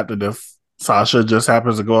like that. That if Sasha just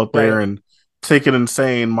happens to go out there and take an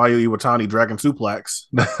insane Mayu Iwatani dragon suplex,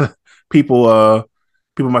 people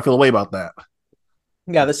might feel a way about that.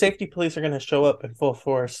 Yeah, the safety police are going to show up in full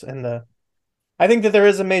force, and I think that there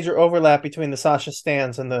is a major overlap between the Sasha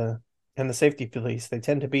stands and the safety police. They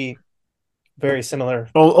tend to be very similar.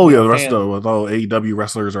 Yeah, the rest of AEW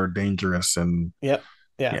wrestlers are dangerous, and yeah.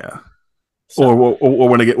 So, or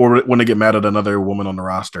when they get mad at another woman on the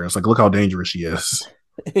roster, it's like, look how dangerous she is.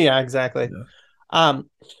 Yeah, exactly. Yeah.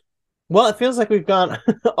 Well, it feels like we've gone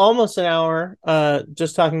almost an hour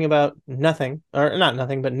just talking about nothing, or not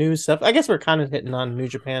nothing, but news stuff. I guess we're kind of hitting on New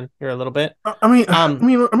Japan here a little bit. I mean,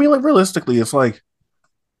 like, realistically, it's like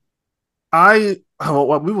when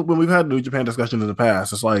we've had New Japan discussions in the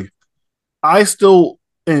past, it's like I still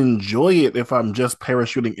enjoy it if I'm just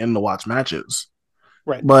parachuting in to watch matches,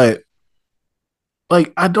 right? But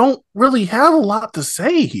like, I don't really have a lot to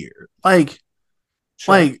say here. Like,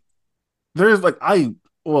 there's like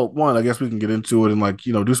one, I guess we can get into it and, like,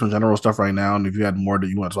 do some general stuff right now. And if you had more that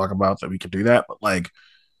you want to talk about, that we could do that. But like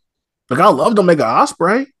I love Omega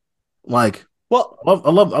Ospreay. Like, well, I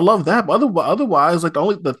love that. But otherwise, like,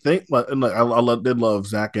 the thing, and like, I did love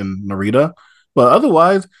Zack and Narita. But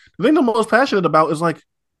otherwise, the thing I'm most passionate about is, like,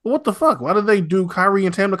 what the fuck? Why did they do Kyrie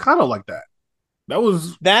and Tam Nakano like that? That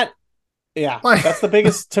was that. Yeah, like, that's the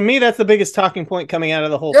biggest, to me, that's the biggest talking point coming out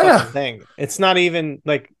of the whole fucking thing. It's not even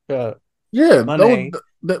like Money.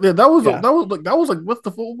 That was like,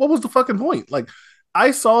 what was the fucking point? Like,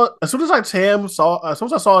 I saw it as soon as I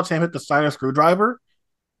saw Tam hit the Steiner screwdriver,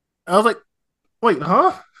 I was like, wait,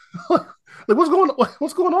 huh? Like, what's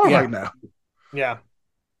going on right now? Yeah.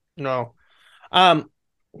 No.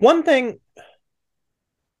 One thing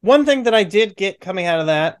that I did get coming out of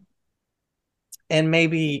that and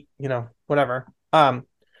maybe, whatever.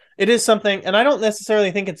 It is something, and I don't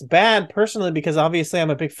necessarily think it's bad personally because obviously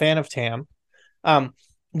I'm a big fan of Tam. Um,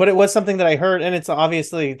 but it was something that I heard, and it's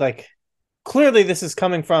obviously like clearly this is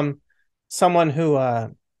coming from someone who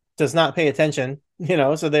does not pay attention,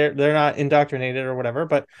 so they're not indoctrinated or whatever.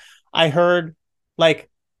 But I heard like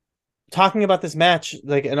talking about this match,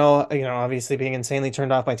 like, and all, obviously being insanely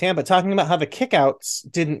turned off by Tam, but talking about how the kickouts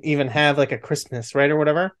didn't even have like a crispness, right, or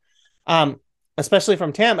whatever. Especially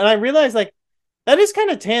from Tam, and I realized like that is kind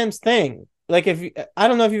of Tam's thing. Like, I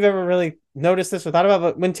don't know if you've ever really noticed this or thought about,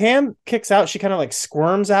 but when Tam kicks out, she kind of like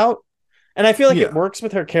squirms out, and I feel like it works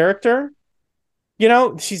with her character.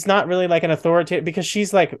 She's not really like an authoritative because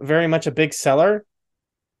she's like very much a big seller.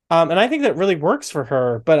 And I think that really works for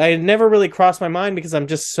her, but I never really crossed my mind because I'm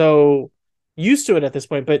just so used to it at this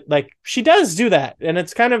point. But like she does do that, and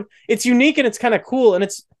it's unique and it's kind of cool, and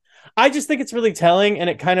I just think it's really telling, and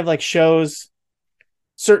it kind of like shows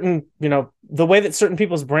certain, the way that certain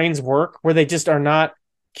people's brains work, where they just are not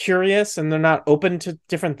curious and they're not open to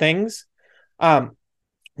different things.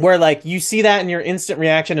 Where like you see that and your instant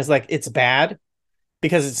reaction is like it's bad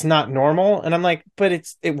because it's not normal, and I'm like, but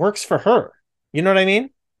it works for her. You know what I mean?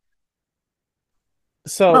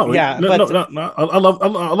 So No, yeah, no, but no. I love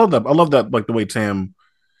that. I love that. Like the way Tam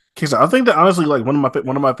kicks out. I think that honestly, like one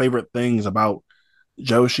of my favorite things about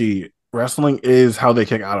Joshi wrestling is how they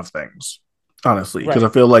kick out of things. Honestly, because I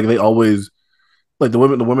right, feel like they always like the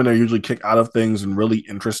women are usually kick out of things in really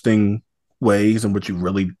interesting ways in which you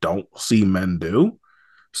really don't see men do.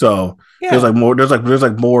 So yeah, there's like more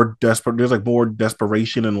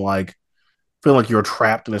desperation and like feel like you're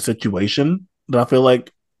trapped in a situation that I feel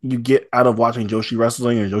like you get out of watching Joshi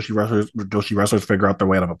wrestling, and Joshi wrestlers figure out their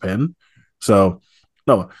way out of a pin. So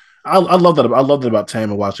no, I love that. I love that about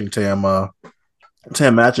Tam and watching Tam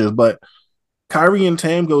matches. But Kyrie and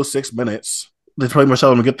Tam go 6 minutes. They pretty much tell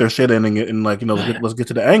them to get their shit in and like let's get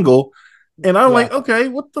to the angle. And I'm yeah, like, okay,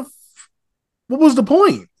 what was the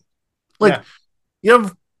point? Like yeah, you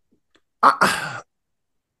have I,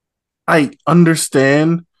 I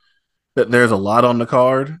understand that there's a lot on the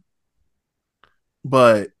card,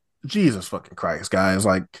 but Jesus fucking Christ, guys!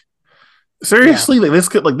 Like yeah, seriously, this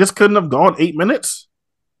couldn't have gone 8 minutes.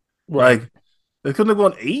 right. Like it couldn't have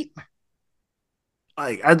gone eight.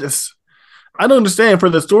 Like I don't understand for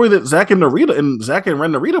the story that Zach and Ren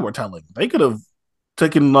Narita were telling. They could have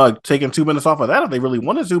taken 2 minutes off of that if they really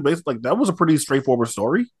wanted to. Basically, like that was a pretty straightforward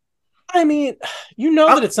story. I mean, that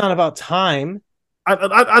I it's not about time.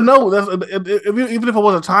 I know even if it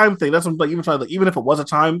was a time thing, that's like even if it was a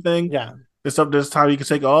time thing, Yeah, there's time you can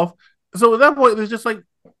take off. So at that point, it's just like,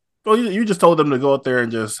 well, you just told them to go out there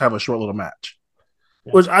and just have a short little match,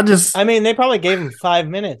 yeah. which I just I mean, they probably gave him 5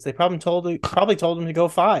 minutes. They probably told him to go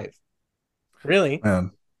five. Really?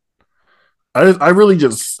 man, I really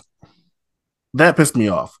just that pissed me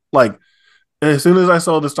off. Like as soon as I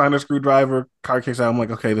saw the Steiner screwdriver car kicks out, I'm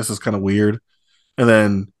like, okay, this is kind of weird. And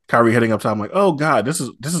then Kyrie heading up top, I'm like, oh god, this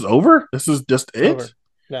is over. This is just It's it. over.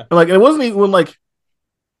 Yeah, And like it wasn't even like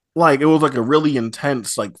it was like a really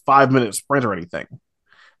intense like 5 minute sprint or anything.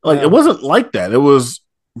 Like it yeah, wasn't like that. It was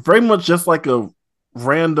very much just like a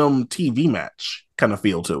random TV match kind of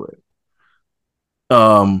feel to it.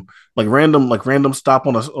 Random stop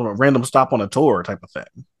on a random stop on a tour type of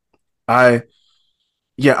thing. I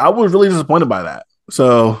I was really disappointed by that.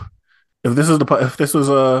 So if this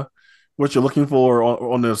was what you're looking for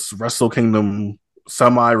on this Wrestle Kingdom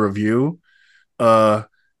semi review, uh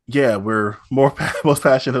we're most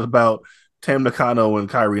passionate about Tam Nakano and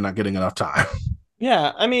Kyrie not getting enough time.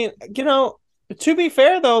 yeah. I mean, to be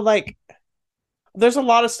fair though, like there's a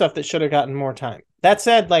lot of stuff that should have gotten more time. That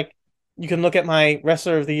said, like you can look at my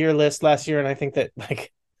wrestler of the year list last year, and I think that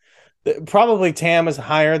like probably Tam is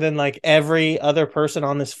higher than like every other person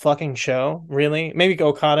on this fucking show. Really, maybe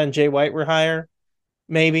Okada and Jay White were higher.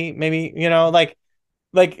 Maybe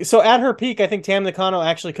like so at her peak, I think Tam Nakano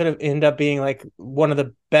actually could have ended up being like one of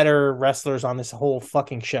the better wrestlers on this whole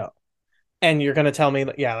fucking show. And you're gonna tell me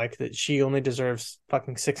that yeah, like that she only deserves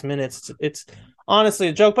fucking 6 minutes. It's honestly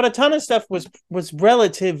a joke, but a ton of stuff was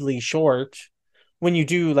relatively short when you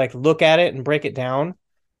do like look at it and break it down.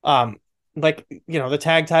 Um, like the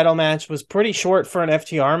tag title match was pretty short for an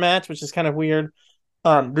FTR match, which is kind of weird.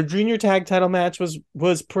 The junior tag title match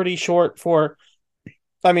was pretty short for.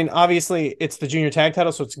 I mean, obviously it's the junior tag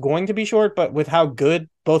title, so it's going to be short. But with how good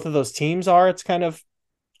both of those teams are, it's kind of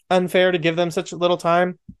unfair to give them such a little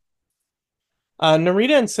time.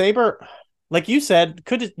 Narita and Saber, like you said,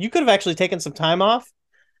 you could have actually taken some time off,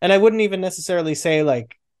 and I wouldn't even necessarily say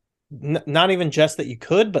like not even just that you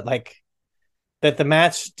could, but like that the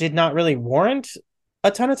match did not really warrant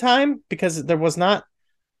a ton of time because there was not.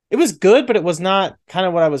 It was good, but it was not kind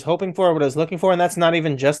of what I was hoping for, what I was looking for, and that's not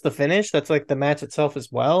even just the finish. That's like the match itself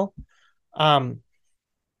as well. Um,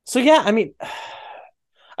 so yeah, I mean,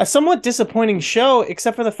 a somewhat disappointing show,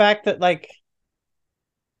 except for the fact that like,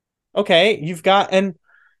 okay, you've got and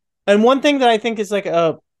one thing that I think is like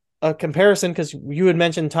a comparison because you had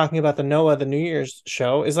mentioned talking about the New Year's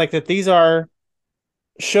show is like that these are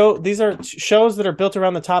shows that are built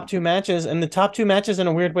around the top two matches, and the top two matches in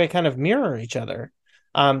a weird way kind of mirror each other.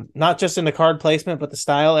 Not just in the card placement, but the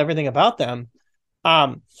style, everything about them.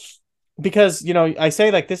 Um, because I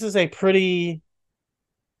say like this is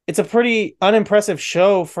it's a pretty unimpressive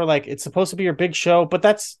show for like it's supposed to be your big show, but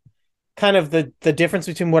that's kind of the difference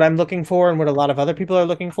between what I'm looking for and what a lot of other people are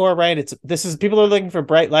looking for, right? People are looking for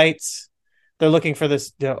bright lights. They're looking for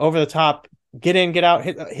this over the top, get in, get out,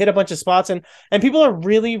 hit a bunch of spots, and people are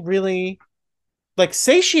really, really like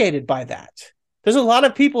satiated by that. There's a lot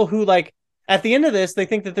of people who like at the end of this, they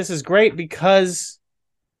think that this is great because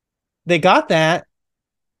they got that,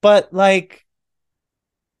 but like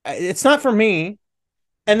it's not for me.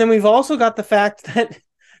 And then we've also got the fact that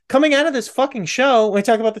coming out of this fucking show, when we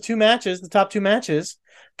talk about the top two matches,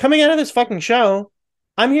 coming out of this fucking show,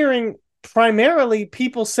 I'm hearing primarily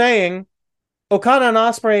people saying Okada and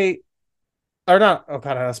Ospreay, or not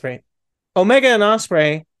Okada and Ospreay, Omega and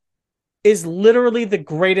Ospreay is literally the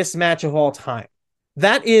greatest match of all time.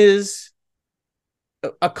 That is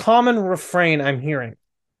a common refrain I'm hearing,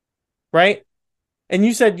 right? And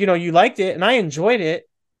you said, you liked it, and I enjoyed it.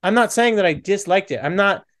 I'm not saying that I disliked it. I'm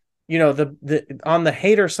not, the on the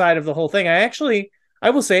hater side of the whole thing. I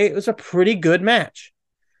will say it was a pretty good match.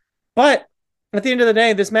 But at the end of the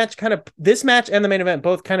day, this match and the main event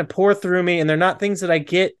both kind of pour through me, and they're not things that I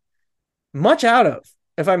get much out of.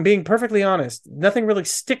 If I'm being perfectly honest, nothing really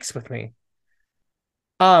sticks with me.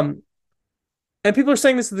 And people are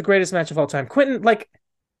saying this is the greatest match of all time. Quentin, like,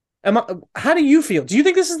 how do you feel? Do you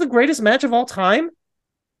think this is the greatest match of all time?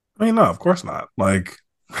 I mean, no, of course not. Like,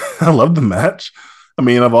 I love the match. I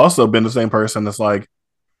mean, I've also been the same person that's like,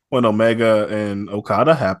 when Omega and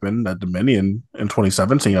Okada happened at Dominion in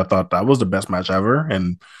 2017, I thought that was the best match ever,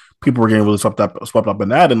 and people were getting really swept up in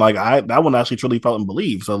that. And like, that one actually truly felt and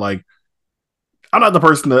believed. So like, I'm not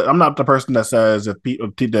the person that says if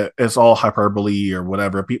people that it's all hyperbole or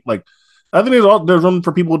whatever. People like, I think there's room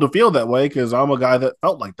for people to feel that way because I'm a guy that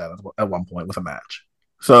felt like that at one point with a match.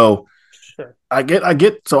 So Sure. I get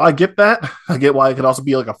that. I get why it could also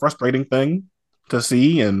be like a frustrating thing to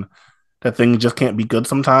see, and that things just can't be good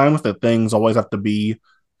sometimes. That things always have to be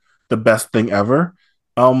the best thing ever.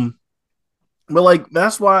 But like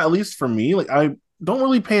that's why, at least for me, like I don't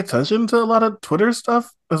really pay attention to a lot of Twitter stuff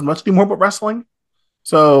as much anymore about wrestling.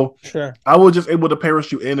 So Sure. I was just able to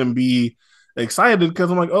parachute in and be excited because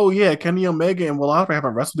I'm like, oh yeah, Kenny Omega and Will Ospreay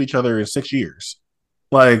haven't wrestled each other in 6 years.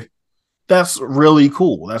 Like that's really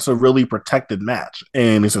cool. That's a really protected match,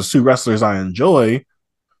 and it's a two wrestlers I enjoy.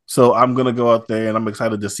 So I'm gonna go out there and I'm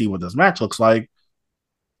excited to see what this match looks like.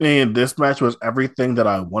 And this match was everything that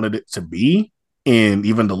I wanted it to be, and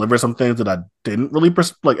even deliver some things that I didn't really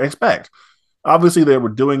expect. Obviously, they were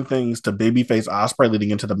doing things to babyface Ospreay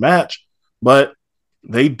leading into the match, but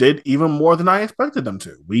they did even more than I expected them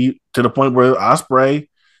to. We to the point where Ospreay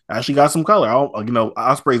actually got some color.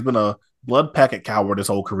 Ospreay's been a blood packet coward his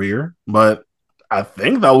whole career, but I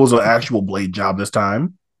think that was an actual blade job this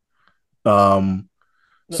time. Um,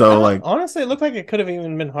 so like Honestly, it looked like it could have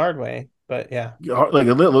even been hard way, but yeah. like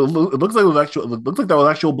it looks like it looks like that was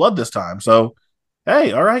actual blood this time. So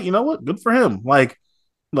hey, all right, you know what? Good for him. Like,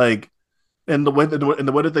 and the way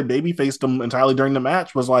that they baby faced him entirely during the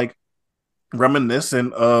match was like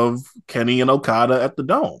reminiscent of Kenny and Okada at the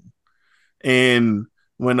Dome. And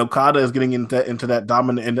when Okada is getting into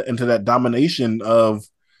that domination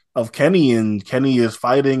of Kenny, and Kenny is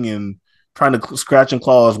fighting and trying to scratch and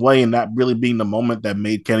claw his way, and that really being the moment that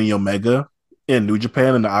made Kenny Omega in New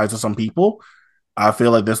Japan in the eyes of some people, I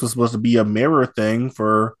feel like this was supposed to be a mirror thing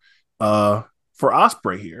for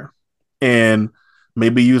Ospreay here, and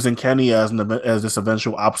maybe using Kenny as this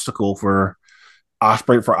eventual obstacle for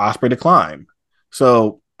Ospreay to climb.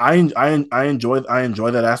 So I enjoy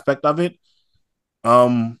that aspect of it.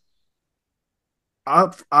 Um,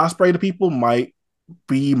 Ospreay to people might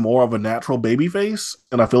be more of a natural babyface,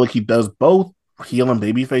 and I feel like he does both heel and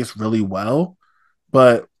babyface really well.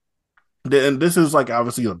 But then this is like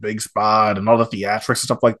obviously a big spot and all the theatrics and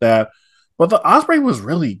stuff like that. But the Ospreay was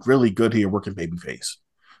really, really good here working babyface.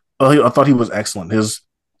 I thought he was excellent. His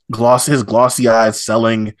glossy eyes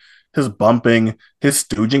selling, his bumping, his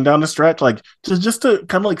stooging down the stretch, like just to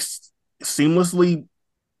kind of like seamlessly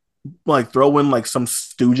like throw in like some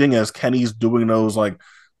stooging as Kenny's doing those like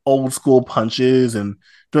old school punches and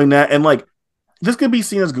doing that. And like this could be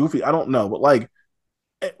seen as goofy. I don't know, but like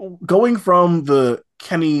going from the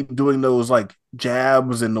Kenny doing those like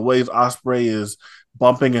jabs and the ways Osprey is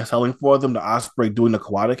bumping and selling for them to Osprey doing the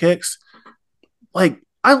Kawada kicks, like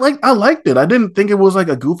I liked it. I didn't think it was like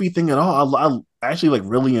a goofy thing at all. I actually like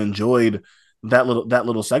really enjoyed that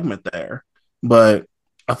little segment there. But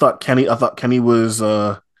I thought Kenny was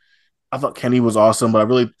awesome, but I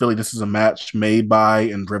really feel like this is a match made by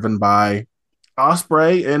and driven by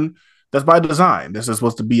Osprey, and that's by design. This is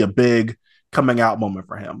supposed to be a big coming out moment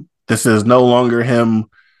for him. This is no longer him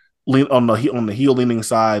on the heel leaning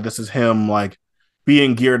side. This is him like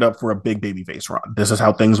being geared up for a big babyface run. This is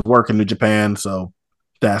how things work in New Japan. So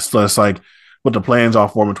that's just like what the plans are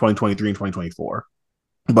for him in 2023 and 2024.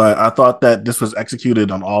 But I thought that this was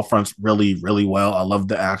executed on all fronts really, really well. I love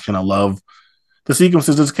the action. I love the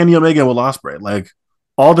sequences. Is Kenny Omega and Will Ospreay. Like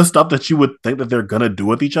all the stuff that you would think that they're gonna do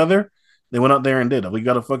with each other, they went out there and did it. We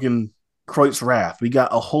got a fucking Kreutz Wrath. We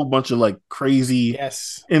got a whole bunch of like crazy,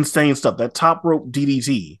 Yes. insane stuff. That top rope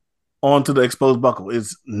DDT onto the exposed buckle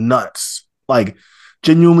is nuts. Like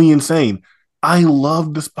genuinely insane. I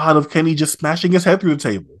love the spot of Kenny just smashing his head through the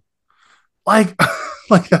table. Like,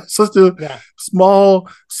 like that's such a Yeah. small,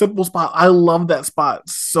 simple spot. I love that spot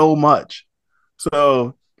so much.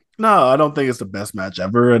 So no, I don't think it's the best match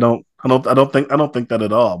ever. I don't think that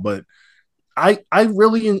at all. But I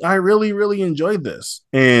really enjoyed this,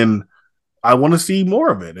 and I want to see more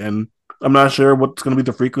of it. And I'm not sure what's going to be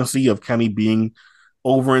the frequency of Kenny being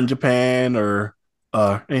over in Japan or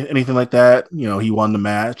anything like that. You know, he won the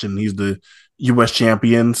match and he's the U.S.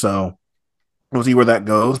 champion, so we'll see where that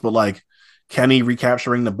goes. But like Kenny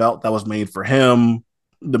recapturing the belt that was made for him,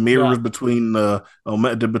 the mirrors Yeah. between the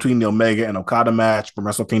Omega and Okada match from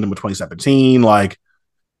Wrestle Kingdom of 2017, like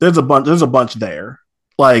there's a bunch there.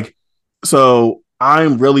 Like, so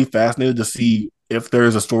I'm really fascinated to see if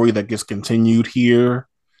there's a story that gets continued here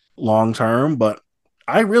long term. But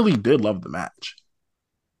I really did love the match.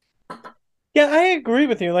 Yeah, I agree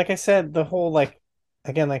with you. Like I said, the whole like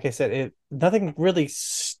again, like I said, it nothing really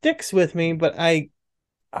sticks with me, but I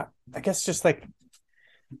guess just like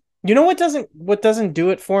what doesn't do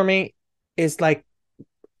it for me is like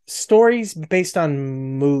stories based on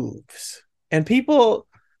moves. And people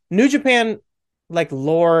New Japan like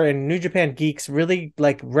lore and New Japan geeks really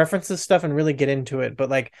like reference this stuff and really get into it. But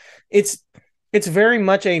like it's it's very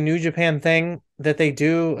much a New Japan thing that they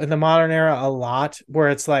do in the modern era a lot, where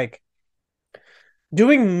it's like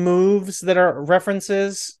doing moves that are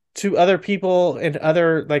references to other people and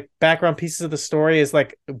other like background pieces of the story is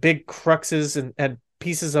like big cruxes and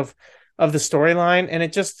pieces of the storyline, and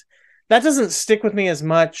it just that doesn't stick with me as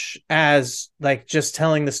much as like just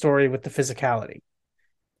telling the story with the physicality.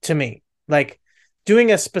 To me, like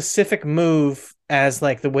doing a specific move as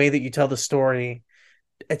like the way that you tell the story,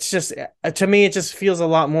 it's just to me it just feels a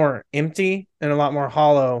lot more empty and a lot more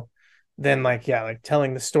hollow than like yeah, like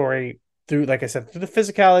telling the story through, like I said, through the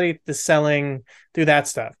physicality, the selling, through that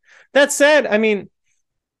stuff. That said, I mean,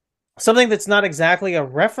 something that's not exactly a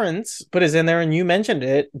reference but is in there and you mentioned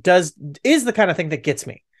it does is the kind of thing that gets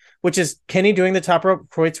me, which is Kenny doing the top rope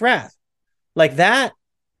Kreutz Wrath. Like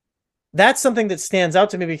that's something that stands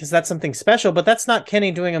out to me because that's something special, but that's not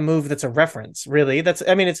Kenny doing a move that's a reference, really. That's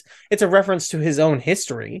I mean, it's a reference to his own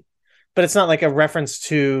history, but it's not like a reference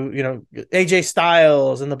to, AJ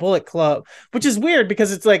Styles and the Bullet Club, which is weird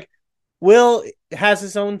because it's like Will has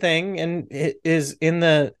his own thing and it is in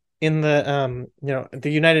the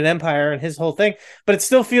United Empire and his whole thing, but it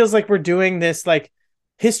still feels like we're doing this like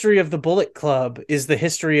history of the Bullet Club is the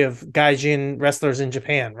history of gaijin wrestlers in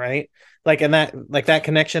Japan, right? Like, and that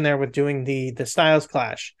connection there with doing the Styles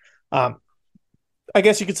Clash. Um, I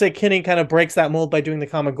guess you could say Kenny kind of breaks that mold by doing the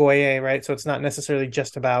Kamagoye, right? So it's not necessarily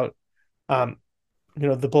just about um,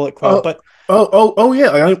 the Bullet Club, Oh, but oh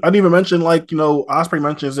yeah. I didn't even mention like Osprey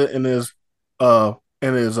mentions it uh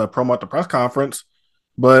in his promo at the press conference,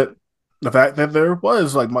 but the fact that there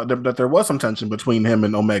was that there was some tension between him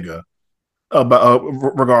and Omega about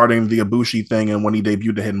regarding the Ibushi thing and when he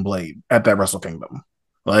debuted the Hidden Blade at that Wrestle Kingdom,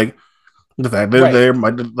 like the fact that right. there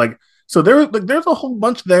might like so there's a whole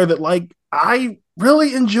bunch there that like I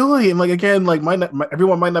really enjoy, and like again like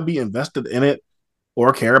everyone might not be invested in it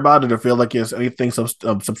or care about it or feel like it's anything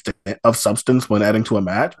of substance when adding to a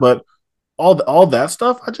match, but all that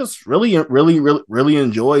stuff I just really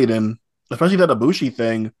enjoyed, and especially that Ibushi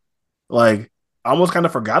thing. Like I almost kind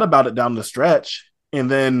of forgot about it down the stretch, and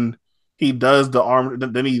then he does the arm.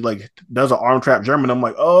 Then he like does an arm trap German. I'm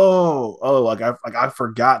like, oh, like I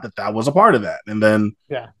forgot that was a part of that. And then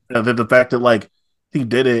Yeah. the fact that like he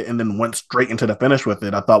did it and then went straight into the finish with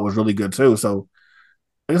it, I thought was really good too. So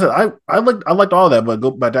like I said, I liked all that,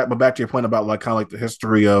 but back to your point about like kind of like the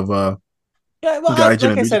history of Yeah, well, Gaijin like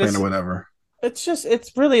and I New said, Japan or whatever. it's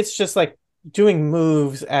just like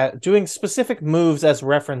doing specific moves as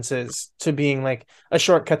references to being like a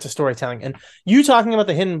shortcut to storytelling. And you talking about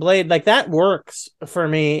the hidden blade, like that works for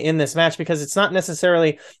me in this match because it's not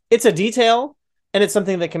necessarily, it's a detail and it's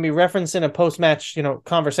something that can be referenced in a post-match,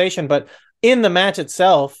 conversation, but in the match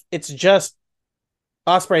itself, it's just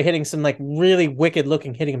Osprey hitting some like really wicked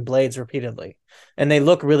looking hitting blades repeatedly, and they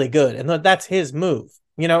look really good, and that's his move,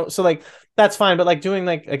 So like that's fine, but like doing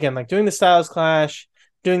like again like doing the Styles Clash,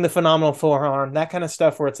 doing the phenomenal forearm, that kind of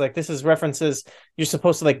stuff where it's like this is references. You're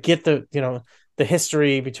supposed to like get the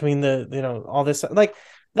history between the all this like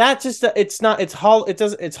that just it's not it's hollow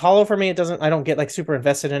it's hollow for me. It doesn't I don't get like super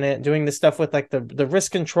invested in it. Doing this stuff with like the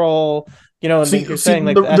wrist control, and then you're saying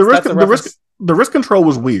like that's a reference. The risk control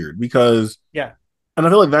was weird because Yeah. and I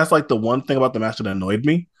feel like that's like the one thing about the match that annoyed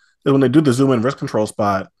me is when they do the zoom in wrist control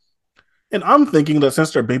spot. And I'm thinking that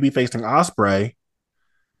since they're baby facing Osprey,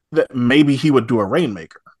 that maybe he would do a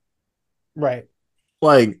Rainmaker. Right.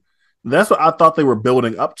 Like that's what I thought they were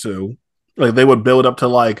building up to. Like they would build up to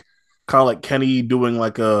like kind of like Kenny doing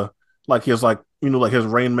like a like his like like his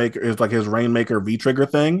Rainmaker V trigger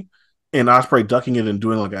thing, and Osprey ducking it and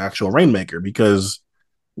doing like an actual Rainmaker because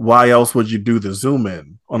why else would you do the zoom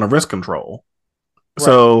in on a wrist control? Right.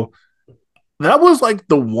 So that was like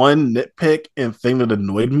the one nitpick and thing that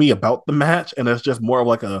annoyed me about the match, and it's just more of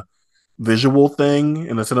like a visual thing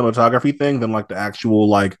and a cinematography thing than like the actual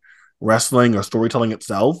like wrestling or storytelling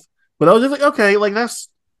itself. But I was just like, okay, like that's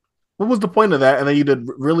what was the point of that? And then you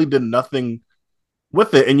did nothing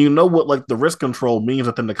with it. And you know what like the wrist control means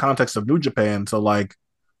within the context of New Japan. So like,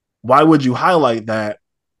 why would you highlight that?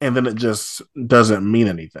 And then it just doesn't mean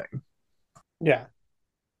anything. Yeah.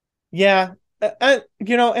 Yeah. And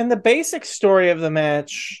the basic story of the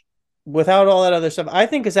match, without all that other stuff, I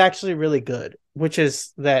think is actually really good, which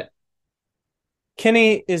is that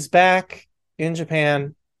Kenny is back in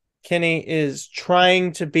Japan. Kenny is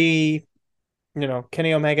trying to be,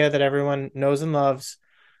 Kenny Omega that everyone knows and loves,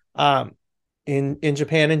 in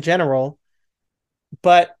Japan in general,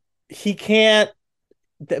 but he can't.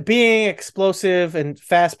 Being explosive and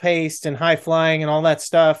fast paced and high flying and all that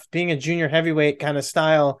stuff, being a junior heavyweight kind of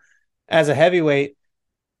style as a heavyweight,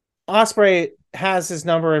 Osprey has his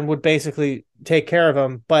number and would basically take care of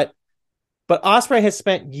him. But Osprey has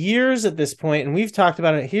spent years at this point, and we've talked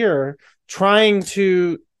about it here, trying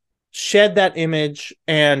to shed that image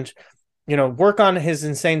and work on his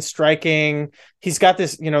insane striking. He's got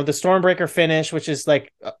this, the Stormbreaker finish, which is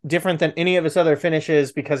like different than any of his other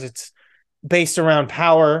finishes because it's based around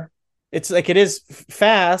power. It's like it is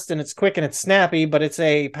fast and it's quick and it's snappy, but it's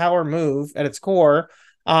a power move at its core.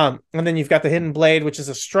 And then you've got the hidden blade, which is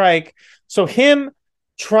a strike. So him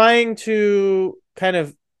trying to kind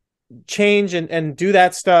of change and do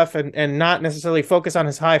that stuff and not necessarily focus on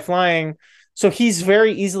his high flying. So he's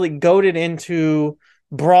very easily goaded into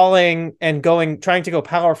brawling and trying to go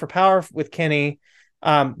power for power with Kenny.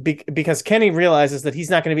 Because Kenny realizes that he's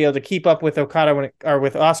not going to be able to keep up with Okada or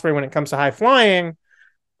with Osprey when it comes to high flying.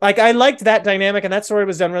 Like I liked that dynamic, and that story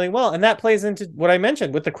was done really well, and that plays into what I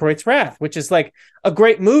mentioned with the Kreutz Wrath, which is like a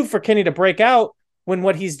great move for Kenny to break out when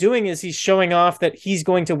what he's doing is he's showing off that he's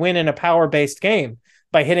going to win in a power-based game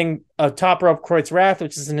by hitting a top rope Kreutz Wrath,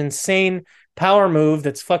 which is an insane power move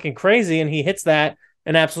that's fucking crazy, and he hits that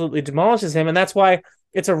and absolutely demolishes him, and that's why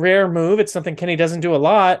it's a rare move. It's something Kenny doesn't do a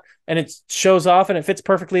lot, and it shows off and it fits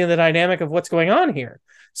perfectly in the dynamic of what's going on here.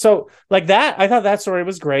 So like that, I thought that story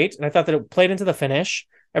was great, and I thought that it played into the finish.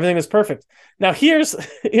 Everything was perfect. Now here's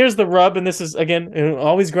the rub, and this is again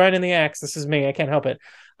always grinding the axe. This is me. I can't help it.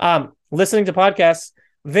 Listening to podcasts,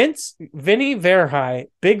 Vinny Verhey,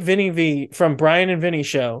 Big Vinny V from Brian and Vinny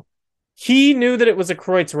show, he knew that it was a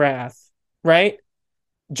Kreutz Wrath, right?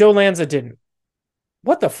 Joe Lanza didn't.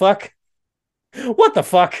 What the fuck? What the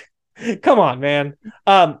fuck? Come on, man.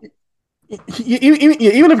 Even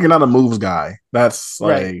if you're not a moves guy, that's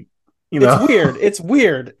like, right. It's weird. It's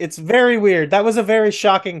weird. It's very weird. That was a very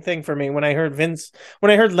shocking thing for me when I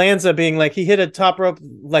heard Lanza being like, he hit a top rope,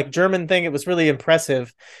 like German thing. It was really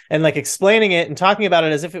impressive. And like explaining it and talking about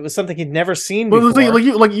it as if it was something he'd never seen before.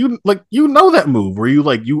 You know that move where you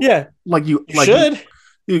should.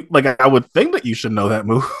 I would think that you should know that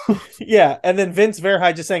move. Yeah, and then Vince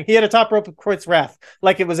Verhey just saying he had a top rope of Kreutz Wrath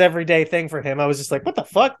like it was everyday thing for him. I was just like, what the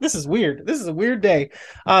fuck? This is weird. This is a weird day.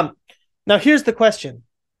 Now here's the question,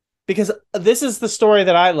 because this is the story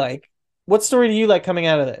that I like. What story do you like coming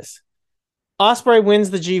out of this? Osprey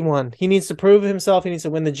wins the G1. He needs to prove himself. He needs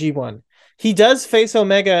to win the G1. he does face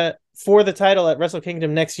Omega for the title at Wrestle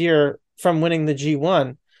Kingdom next year from winning the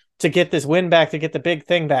G1 to get this win back, to get the big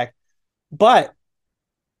thing back. But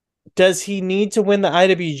does he need to win the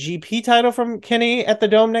IWGP title from Kenny at the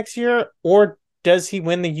Dome next year, or does he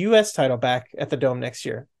win the US title back at the Dome next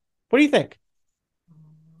year? What do you think?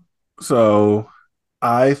 So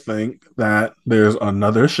I think that there's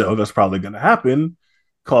another show that's probably going to happen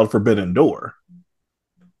called Forbidden Door.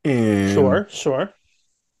 And Sure.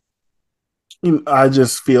 I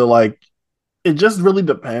just feel like it just really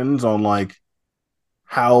depends on like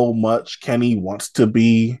how much Kenny wants to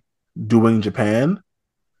be doing Japan,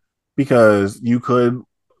 because you could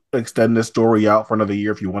extend this story out for another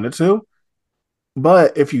year if you wanted to.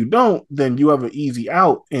 But if you don't, then you have an easy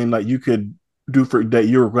out, and like you could do for that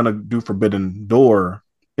you're gonna do Forbidden Door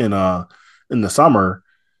in the summer,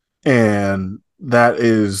 and that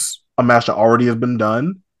is a match that already has been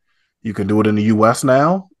done. You can do it in the US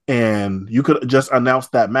now, and you could just announce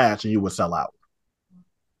that match and you would sell out.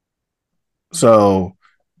 So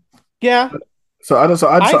Yeah,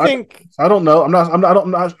 I think I don't know. I'm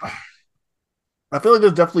not. I feel like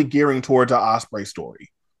it's definitely gearing towards an Osprey story.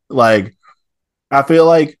 Like I feel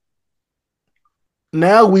like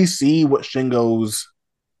now we see where Shingo is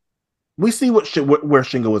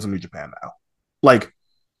in New Japan now. Like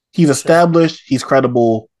he's established, he's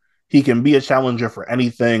credible, he can be a challenger for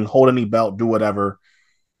anything, hold any belt, do whatever.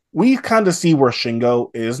 We kind of see where Shingo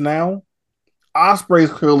is now. Osprey's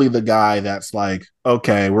clearly the guy that's like,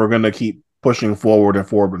 okay, we're gonna keep pushing forward and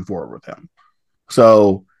forward and forward with him.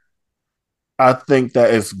 So I think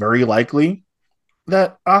that it's very likely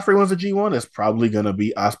that Osprey wins the G1. Is probably gonna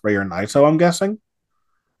be Osprey or Naito, I'm guessing.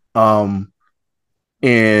 Um,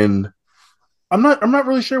 and I'm not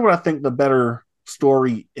really sure what I think the better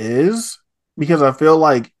story is, because I feel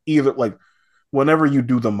like either like whenever you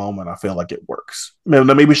do the moment, I feel like it works.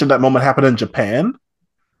 Maybe should that moment happen in Japan?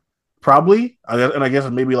 Probably. I guess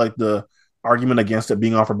maybe like the argument against it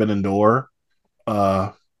being on Forbidden Door,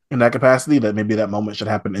 in that capacity, that maybe that moment should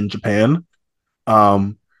happen in Japan.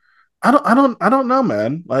 Um, I don't know,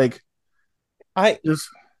 man. Like I just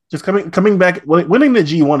coming back, winning the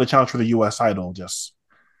G1 to challenge for the US title. Just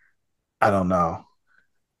I don't know.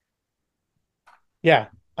 yeah,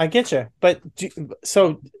 I get you. But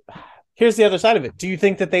so here's the other side of it. Do you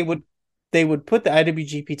think that they would put the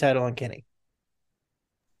IWGP title on Kenny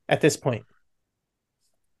at this point?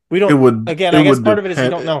 We It don't. would Again, it I guess would part of it is you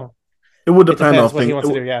depend. don't know. It would It depend on depends what he things. wants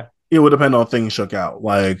to do. Yeah, It would depend on things shook out.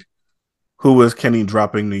 Like who is Kenny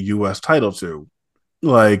dropping the US title to?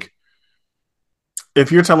 Like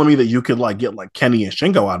if you're telling me that you could like get like Kenny and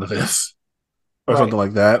Shingo out of this or right. something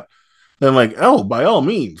like that, then like, oh, by all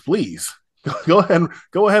means, please go ahead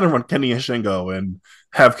and run Kenny and Shingo and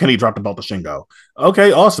have Kenny drop the belt to Shingo.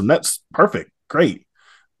 Okay, awesome. That's perfect. Great.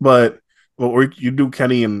 But or you do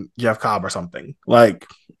Kenny and Jeff Cobb or something. Like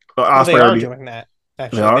Well, they Osprey are already doing that. they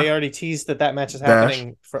Actually, they are. already teased that match is Dash.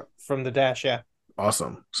 happening from the Dash. Yeah,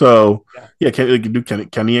 Awesome. So yeah, yeah, you can do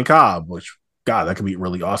Kenny and Cobb, which God, that could be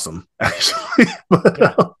really awesome, actually. but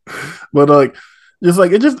yeah. but like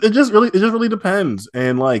it just really depends.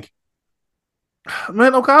 And like,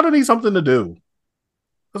 man, Okada needs something to do.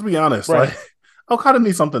 Let's be honest. Like Right. Okada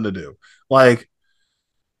needs something to do. Like,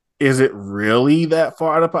 is it really that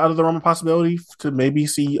far out of the realm of possibility to maybe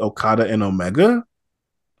see Okada and Omega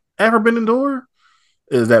at Forbidden Door?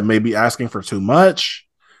 Is that maybe asking for too much?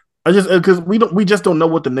 I just because we just don't know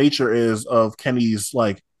what the nature is of Kenny's,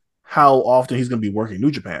 like how often he's going to be working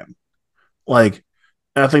New Japan. Like,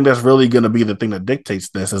 and I think that's really going to be the thing that dictates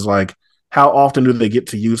this, is like how often do they get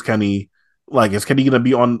to use Kenny? Like, is Kenny going to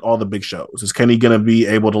be on all the big shows? Is Kenny going to be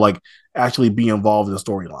able to like actually be involved in the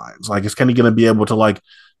storylines? Like, is Kenny going to be able to like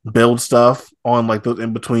build stuff on like those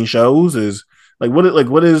in between shows? Is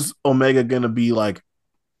what is Omega going to be like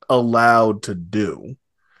allowed to do,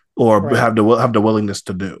 or Right. have the willingness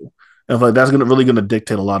to do? And I feel like that's gonna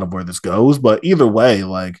dictate a lot of where this goes. But either way,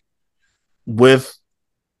 like with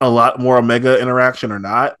a lot more Omega interaction or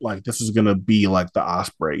not, like this is gonna be like the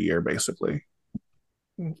Osprey year, basically.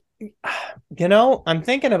 I'm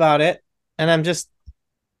thinking about it, and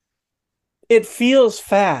it feels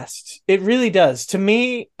fast. It really does. To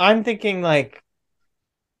me, I'm thinking like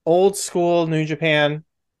old school New Japan,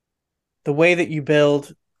 the way that you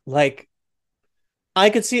build, like I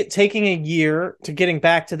could see it taking a year to getting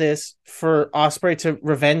back to this for Osprey to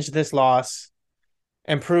revenge this loss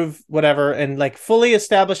and prove whatever and like fully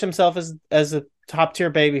establish himself as a top tier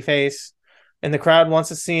baby face. And the crowd wants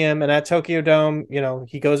to see him. And at Tokyo Dome,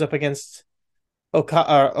 he goes up against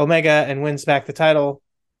Omega and wins back the title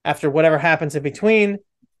after whatever happens in between.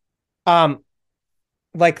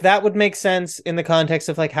 Like that would make sense in the context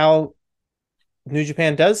of like how New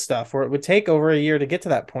Japan does stuff, or it would take over a year to get to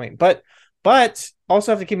that point. But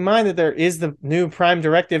also have to keep in mind that there is the new Prime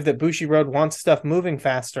directive that Bushiroad wants stuff moving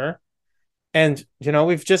faster. And,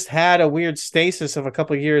 we've just had a weird stasis of a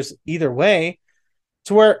couple of years either way,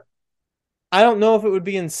 to where I don't know if it would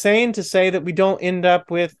be insane to say that we don't end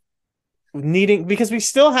up with needing, because we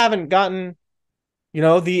still haven't gotten,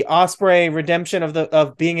 the Ospreay redemption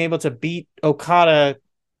of being able to beat Okada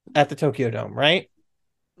at the Tokyo Dome, right?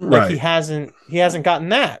 Like Right. he hasn't gotten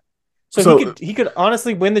that. So he could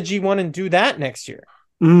honestly win the G1 and do that next year.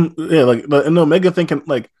 Yeah, like an Omega thing can,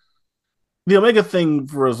 like, the Omega thing,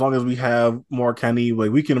 for as long as we have more Kenny,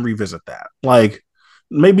 like, we can revisit that. Like,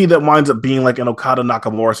 maybe that winds up being like an Okada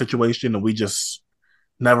Nakamura situation, and we just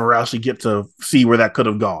never actually get to see where that could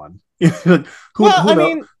have gone. Who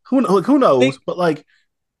knows? But like,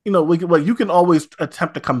 you can always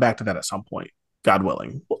attempt to come back to that at some point, God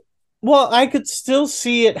willing. Well, I could still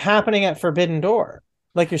see it happening at Forbidden Door,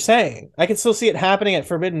 like you're saying. I could still see it happening at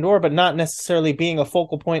Forbidden Door, but not necessarily being a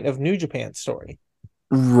focal point of New Japan's story.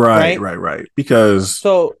 Right. Because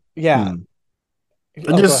yeah.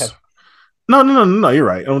 Go ahead. No. You're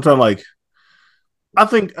right. I'm talking, like, I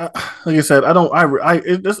think, like I said, I don't. I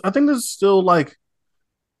think this is still, like,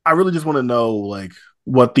 I really just want to know, like,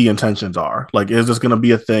 what the intentions are. Like, is this going to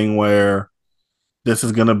be a thing where this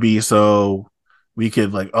is going to be so we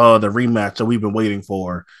could, like, the rematch that we've been waiting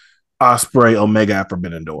for, Ospreay Omega at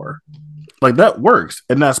Forbidden Door, like, that works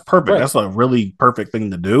and that's perfect. Right. That's a really perfect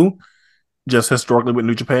thing to do. Just historically with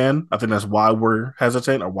New Japan, I think that's why we're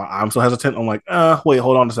hesitant, or why I'm so hesitant. I'm like, wait,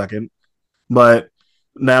 hold on a second. But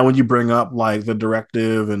now when you bring up, like, the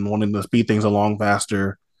directive and wanting to speed things along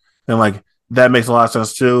faster, then, like, that makes a lot of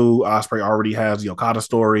sense too. Ospreay already has the Okada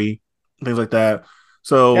story, things like that.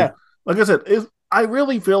 So, yeah. Like I said, I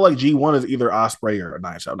really feel like G1 is either Ospreay or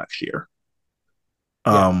Naito next year.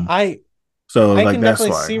 I like, can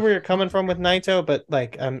definitely see where you're coming from with Naito, but,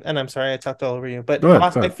 like, and I'm sorry I talked all over you, but go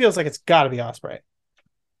ahead. It feels like it's got to be Ospreay.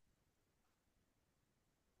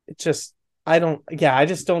 It's just I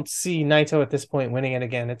just don't see Naito at this point winning it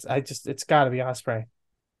again. It's got to be Ospreay,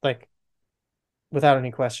 like, without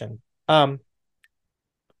any question. Do you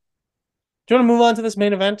want to move on to this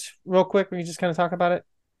main event real quick? We can just kind of talk about it.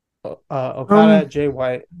 Okada, Jay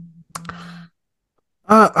White.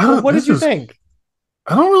 What did you think?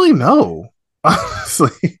 I don't really know.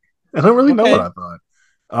 Honestly, I don't really know what I thought.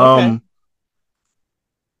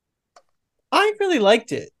 I really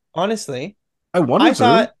liked it, honestly. I wanted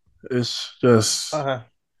to. It's just, I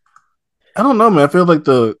don't know, man. I feel like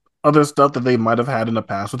the other stuff that they might have had in the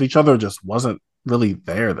past with each other just wasn't really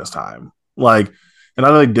there this time. Like, and I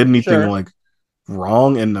don't think did anything like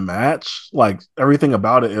wrong in the match. Like, everything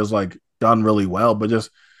about it is, like, done really well, but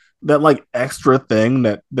just that, like, extra thing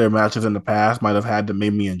that their matches in the past might have had to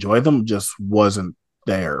make me enjoy them just wasn't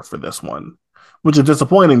there for this one, which is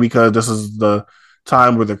disappointing because this is the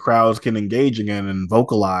time where the crowds can engage again and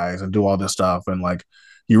vocalize and do all this stuff. And, like,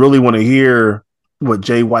 you really want to hear what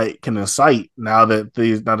Jay White can incite now that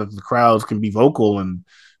the crowds can be vocal and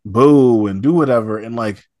boo and do whatever. And,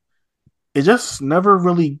 like, it just never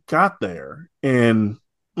really got there. And,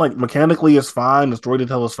 like, mechanically it's fine, the story to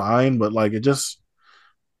tell is fine, but, like, it just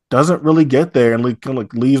doesn't really get there, and, like, kind of,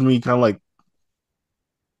 like, leaves me kind of, like,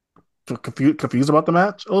 confused about the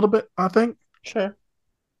match a little bit, I think. Sure.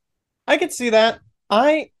 I could see that.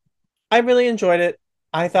 I really enjoyed it.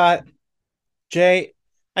 I think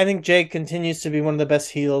Jay continues to be one of the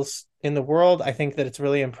best heels in the world. I think that it's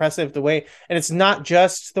really impressive the way, and it's not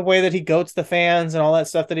just the way that he goats the fans and all that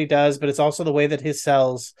stuff that he does, but it's also the way that he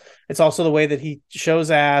sells. It's also the way that he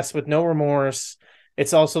shows ass with no remorse.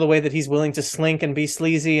 It's also the way that he's willing to slink and be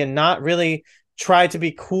sleazy and not really try to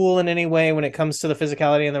be cool in any way when it comes to the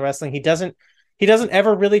physicality and the wrestling. He doesn't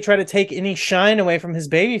ever really try to take any shine away from his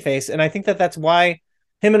babyface. And I think that that's why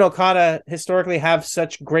him and Okada historically have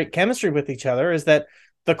such great chemistry with each other, is that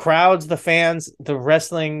the crowds, the fans, the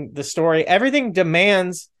wrestling, the story, everything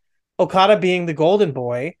demands Okada being the golden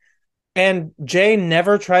boy, and Jay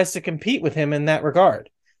never tries to compete with him in that regard.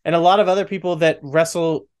 And a lot of other people that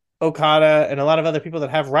wrestle Okada and a lot of other people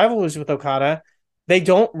that have rivalries with Okada, they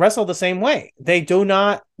don't wrestle the same way. They do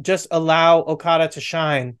not just allow Okada to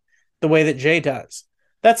shine the way that Jay does.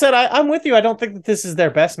 That said, I'm with you. I don't think that this is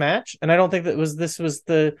their best match, and I don't think that this was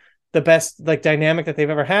the best, like, dynamic that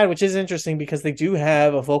they've ever had, which is interesting because they do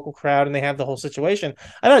have a vocal crowd and they have the whole situation.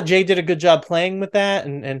 I thought Jay did a good job playing with that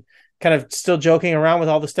and kind of still joking around with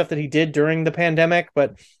all the stuff that he did during the pandemic,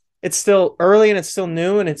 but it's still early and it's still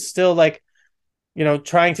new and it's still, like,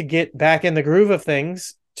 trying to get back in the groove of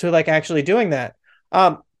things to, like, actually doing that.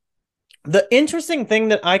 The interesting thing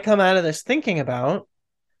that I come out of this thinking about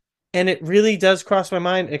And it really does cross my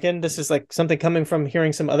mind. Again, this is like something coming from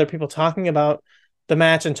hearing some other people talking about the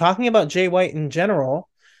match and talking about Jay White in general,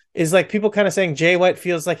 is like people kind of saying Jay White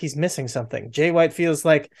feels like he's missing something. Jay White feels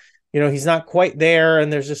like, he's not quite there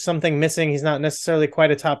and there's just something missing. He's not necessarily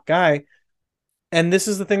quite a top guy. And this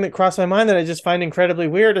is the thing that crossed my mind that I just find incredibly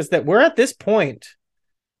weird, is that we're at this point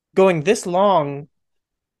going this long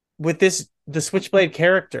with the Switchblade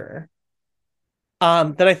character,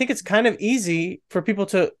 that I think it's kind of easy for people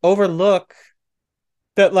to overlook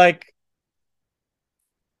that, like,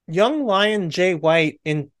 young Lion Jay White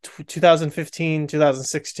in 2015,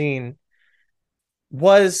 2016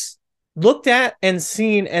 was looked at and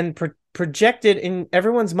seen and projected in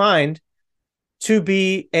everyone's mind to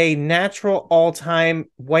be a natural all-time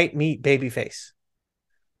white meat babyface.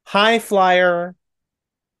 High flyer,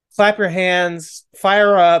 clap your hands,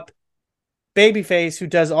 fire up, babyface who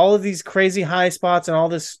does all of these crazy high spots and all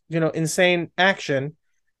this, insane action.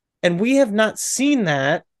 And we have not seen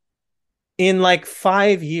that in like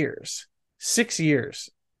 5 years, 6 years.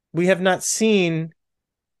 We have not seen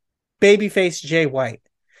babyface Jay White.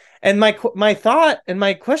 And my thought and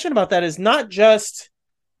my question about that is not just,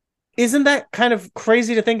 isn't that kind of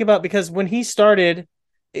crazy to think about? Because when he started,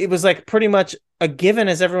 it was like pretty much a given,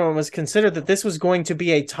 as everyone was considered, that this was going to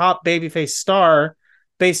be a top babyface star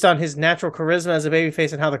based on his natural charisma as a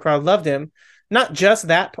babyface and how the crowd loved him. Not just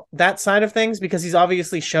that side of things, because he's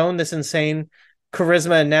obviously shown this insane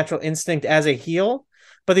charisma and natural instinct as a heel.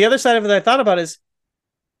 But the other side of it that I thought about is,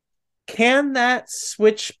 can that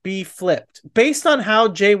switch be flipped? Based on how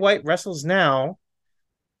Jay White wrestles now,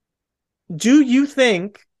 do you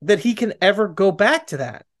think that he can ever go back to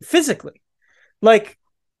that physically? Like,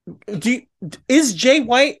 is Jay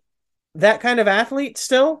White that kind of athlete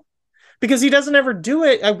still? Because he doesn't ever do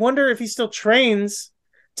it. I wonder if he still trains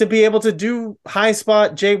to be able to do high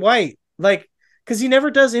spot Jay White. Like, because he never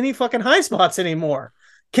does any fucking high spots anymore.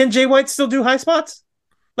 Can Jay White still do high spots?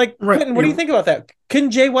 Like, right. Quentin, what do you think about that? Can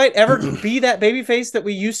Jay White ever be that babyface that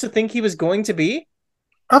we used to think he was going to be?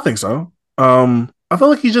 I think so. I feel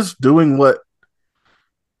like he's just doing what,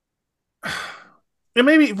 and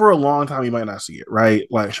maybe for a long time you might not see it, right?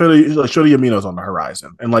 Like Shota Umino's on the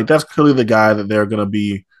horizon, and like that's clearly the guy that they're gonna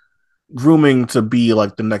be grooming to be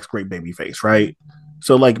like the next great babyface, right?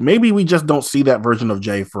 So like maybe we just don't see that version of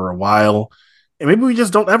Jay for a while, and maybe we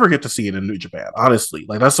just don't ever get to see it in New Japan. Honestly,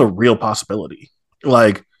 like that's a real possibility.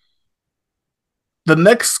 Like the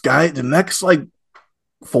next like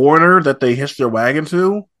foreigner that they hitch their wagon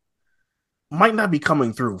to might not be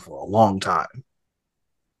coming through for a long time.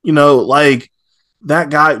 Like that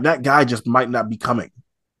guy just might not be coming.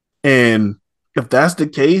 And if that's the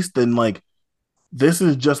case, then like this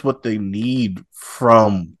is just what they need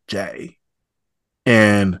from Jay.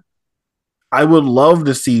 And I would love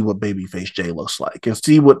to see what babyface Jay looks like and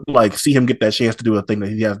see him get that chance to do a thing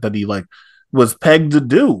that he like was pegged to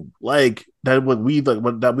do. Like that what we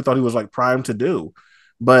thought he was like primed to do.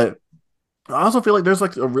 But I also feel like that's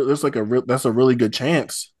a really good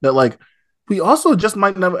chance that like we also just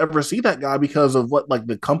might never ever see that guy because of what like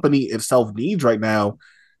the company itself needs right now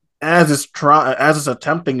as it's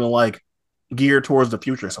attempting to like gear towards the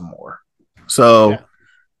future some more. So yeah.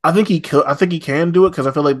 I think he can do it because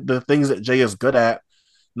I feel like the things that Jay is good at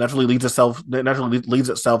naturally leads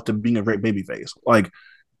itself to being a great babyface. Like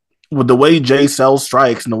with the way Jay sells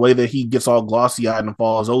strikes and the way that he gets all glossy eyed and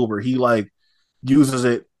falls over, he like uses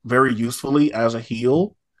it very usefully as a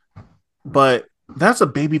heel. But that's a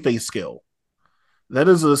babyface skill. That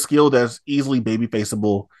is a skill that's easily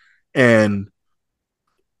babyfaceable, and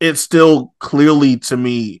it's still very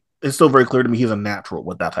clear to me he's a natural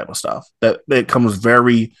with that type of stuff. That it comes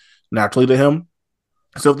very naturally to him.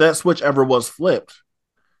 So if that switch ever was flipped,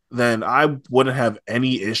 then I wouldn't have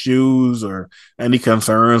any issues or any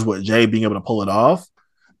concerns with Jay being able to pull it off.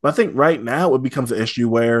 But I think right now it becomes an issue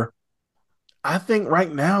where I think right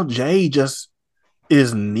now Jay just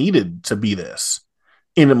is needed to be this.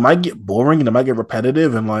 And it might get boring and it might get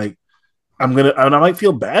repetitive, and like I might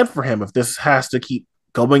feel bad for him if this has to keep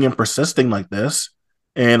going and persisting like this.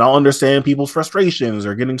 And I'll understand people's frustrations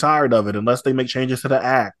or getting tired of it unless they make changes to the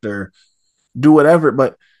act or do whatever.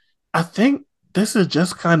 But I think this is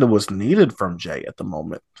just kind of what's needed from Jay at the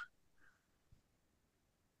moment.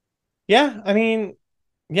 Yeah, I mean,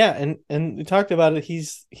 yeah, and we talked about it.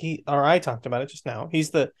 I talked about it just now. He's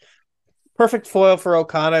the perfect foil for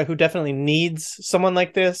Okada, who definitely needs someone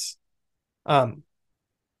like this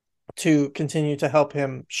to continue to help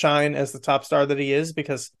him shine as the top star that he is,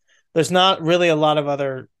 because there's not really a lot of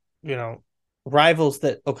other, rivals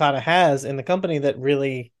that Okada has in the company that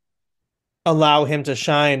really allow him to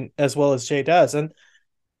shine as well as Jay does. And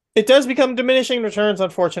It does become diminishing returns,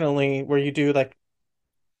 unfortunately, where you do like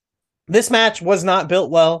this match was not built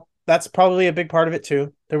well. That's probably a big part of it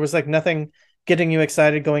too. There was like nothing getting you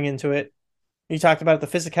excited going into it. You talked about it,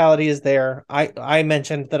 the physicality is there. I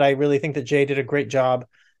mentioned that I really think that Jay did a great job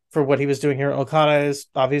for what he was doing here. Okada is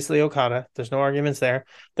obviously Okada. There's no arguments there.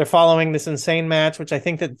 They're following this insane match, which I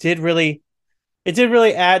think that did really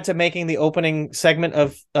add to making the opening segment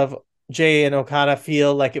of Jay and Okada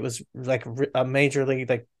feel like it was like a majorly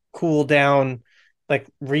like cool down, like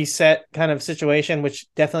reset kind of situation, which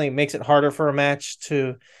definitely makes it harder for a match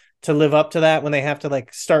to live up to that when they have to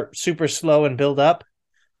like start super slow and build up.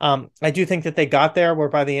 I do think that they got there where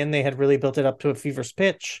by the end they had really built it up to a feverish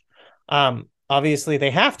pitch. Obviously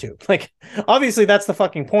they have to. Like, obviously that's the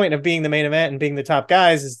fucking point of being the main event and being the top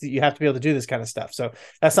guys is that you have to be able to do this kind of stuff. So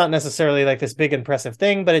that's not necessarily like this big impressive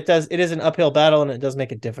thing, but it is an uphill battle and it does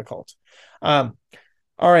make it difficult. Um,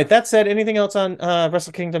 all right. That said, anything else on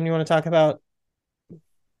Wrestle Kingdom you want to talk about?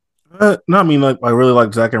 No, I mean, like I really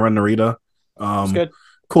like Zack and Ren Narita. It's Um, good.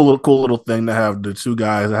 cool little thing to have the two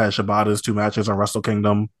guys that had Shibata's two matches on Wrestle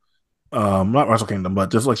Kingdom. Not Wrestle Kingdom,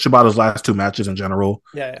 but just like Shibata's last two matches in general.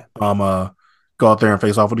 Yeah, yeah. Um, uh, go out there and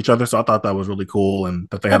face off with each other. So I thought that was really cool, and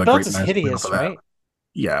that they had That a belt great is match leading up to hideous, that. right?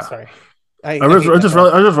 Yeah, Sorry. I hate I that just belt.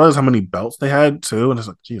 realized, I just realized how many belts they had too, and it's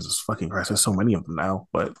like Jesus fucking Christ, there's so many of them now.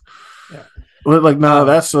 Yeah. But like, nah, Um,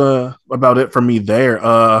 that's about it for me there.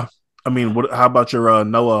 I mean, what? How about your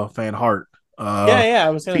Noah fan heart? yeah, yeah. I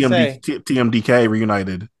was gonna say TMDK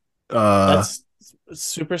reunited. Uh, that's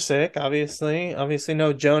super sick. Obviously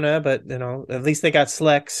no Jonah, but at least they got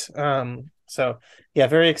Slex. So yeah,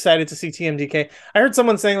 very excited to see TMDK. I heard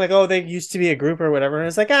someone saying like, oh, they used to be a group or whatever, and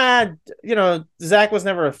it's like Zach was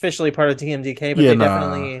never officially part of TMDK, but yeah,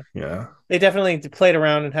 nah, yeah. they definitely played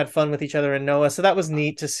around and had fun with each other in Noah. So that was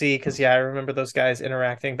neat to see because yeah, I remember those guys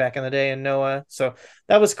interacting back in the day in Noah. So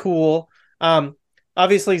that was cool. Um,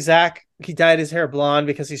 Obviously Zach he dyed his hair blonde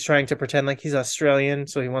because he's trying to pretend like he's Australian,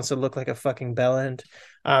 so he wants to look like a fucking bellend.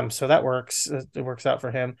 So that works. It works out for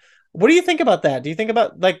him. What do you think about that? Do you think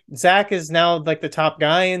about like Zach is now like the top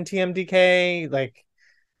guy in TMDK? Like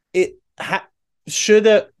it should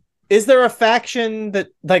a is there a faction that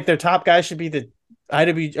like their top guy should be the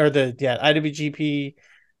IW or the IWGP?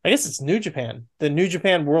 I guess it's New Japan, the New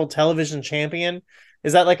Japan World Television Champion.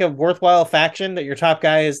 Is that like a worthwhile faction that your top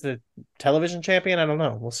guy is the television champion? I don't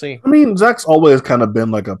know. We'll see. I mean, Zach's always kind of been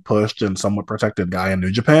like a pushed and somewhat protected guy in New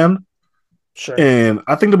Japan, Sure. and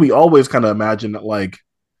I think that we always kind of imagine that like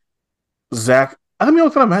Zach. I think we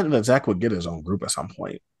always kind of imagine that Zach would get his own group at some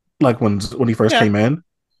point, like when he first Yeah. came in.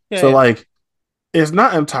 Yeah. So Yeah. like, it's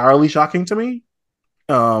not entirely shocking to me.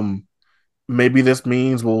 Um, Maybe this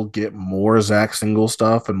means we'll get more Zach single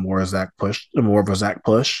stuff and more Zach push, and more of a Zach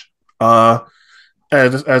push. Uh,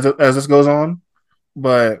 as this goes on,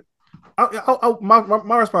 but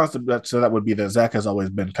my response to that would be that Zach has always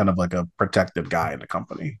been kind of like a protected guy in the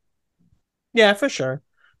company. Yeah, for sure.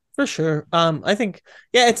 For sure. I think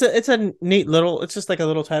yeah, it's a neat little it's just like a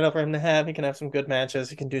little title for him to have. He can have some good matches,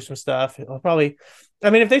 he can do some stuff. He'll probably I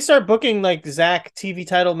mean if they start booking like Zach TV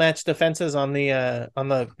title match defenses on the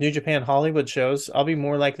New Japan Hollywood shows, I'll be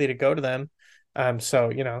more likely to go to them.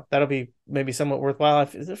 So that'll be maybe somewhat worthwhile. I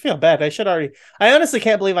feel bad. I honestly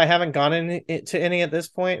can't believe I haven't gone to any at this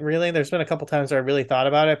point, really. There's been a couple times where I really thought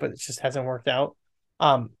about it, but it just hasn't worked out.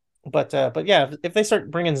 But yeah, if they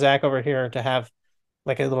start bringing Zach over here to have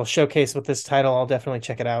like a little showcase with this title, I'll definitely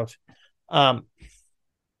check it out. Um,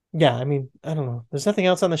 yeah, I mean, I don't know. There's nothing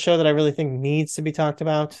else on the show that I really think needs to be talked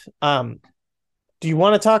about. Do you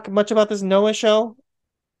want to talk much about this Noah show?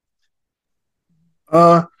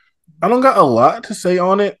 Uh, I don't got a lot to say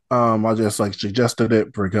on it. I just like suggested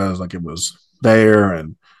it because like it was there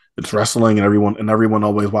and it's wrestling and everyone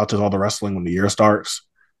always watches all the wrestling when the year starts.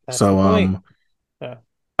 That's the So point. Yeah.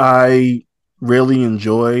 I really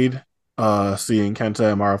enjoyed seeing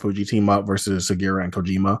Kenta and Marufuji team up versus Sugiura and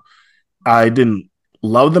Kojima. I didn't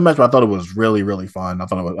love the match, but I thought it was really, really fun. I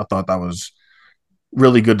thought that was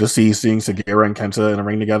really good to seeing Sugiura and Kenta in a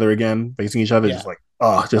ring together again, facing each other. Yeah.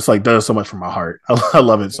 Just like does so much for my heart. I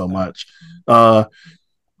love it so Yeah. much. Uh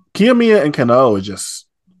Kiyomiya and Kano is just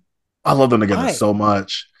I love them together I so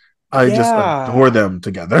much. I just adore yeah. them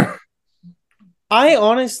together. I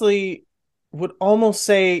honestly would almost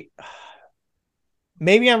say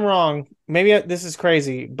maybe I'm wrong. Maybe this is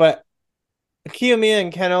crazy, but Kiyomiya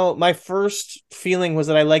and Keno, my first feeling was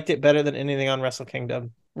that I liked it better than anything on Wrestle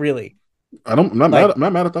Kingdom. Really. Like I'm not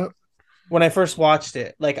mad at that. when I first watched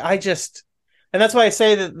it. Like and that's why I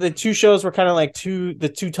say that the two shows were kind of like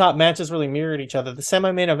the two top matches really mirrored each other. The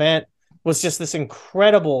semi-main event was just this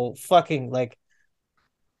incredible fucking like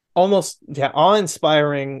almost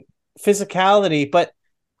awe-inspiring physicality, but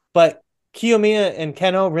Kiyomiya and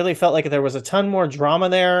Keno really felt like there was a ton more drama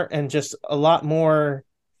there and just a lot more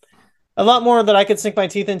that I could sink my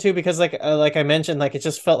teeth into because like I mentioned, like it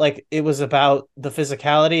just felt like it was about the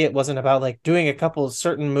physicality. It wasn't about like doing a couple of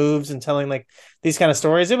certain moves and telling like these kind of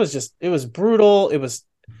stories. It was brutal. It was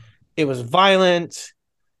violent.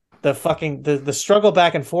 The struggle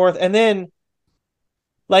back and forth. And then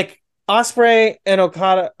like Osprey and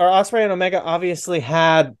Okada or Osprey and Omega obviously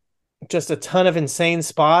had just a ton of insane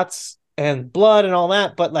spots and blood and all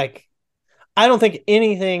that, but like I don't think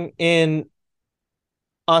anything in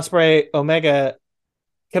Osprey Omega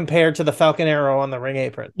compared to the Falcon Arrow on the ring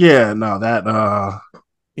apron. Yeah, no, that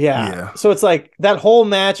Yeah. yeah. So it's like that whole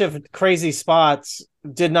match of crazy spots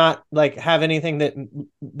did not like have anything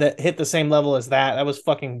that hit the same level as that. That was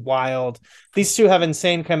fucking wild. These two have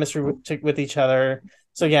insane chemistry with each other.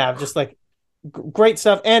 So yeah, just like great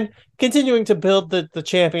stuff and continuing to build the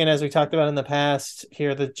champion as we talked about in the past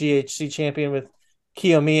here, the GHC champion with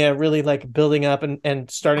Kiyomiya really like building up and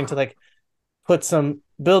starting to like put some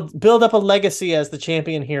build up a legacy as the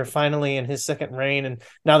champion here finally in his second reign. And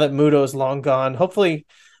now that Muto is long gone, hopefully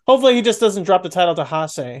he just doesn't drop the title to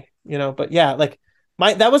Hase, you know. But yeah, like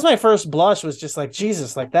that was my first blush was just like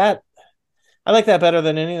Jesus, like that. I like that better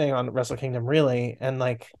than anything on Wrestle Kingdom, really. And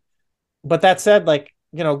like, but that said, like,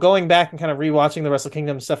 you know, going back and kind of rewatching the Wrestle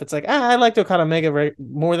Kingdom stuff, it's like I liked Okada Mega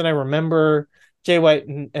more than I remember. Jay White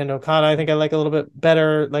and Okada, I think I like a little bit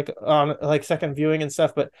better, like on like second viewing and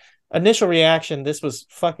stuff. But initial reaction, this was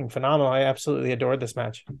fucking phenomenal. I absolutely adored this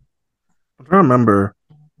match. I'm trying to remember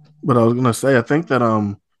what I was gonna say. I think that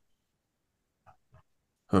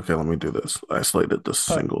okay, let me do this. I isolated the Oh,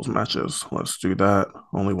 singles matches. Let's do that.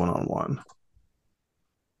 Only one on one.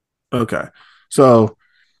 Okay. So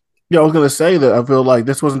yeah, I was gonna say that I feel like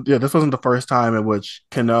this wasn't the first time in which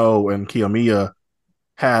Kano and Kiyomiya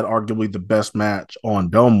had arguably the best match on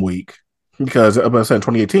Dome Week because I said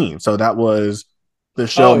 2018. So that was the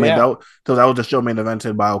show oh made yeah, out. So that was the show main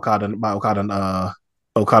evented by Okada Okada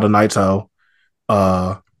Naito.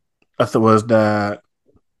 I thought was that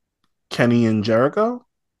Kenny and Jericho.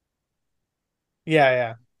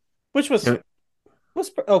 yeah. Which was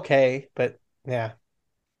okay, but yeah,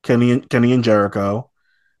 Kenny and Jericho,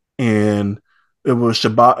 and it was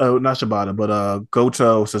Shibata, not Shibata, but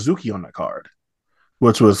Goto Suzuki on that card,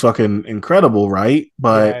 which was fucking incredible, right?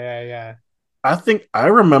 But yeah. I think I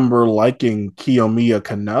remember liking Kiyomiya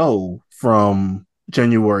Kano from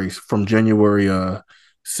January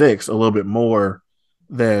 6th a little bit more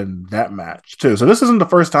than that match too. So this isn't the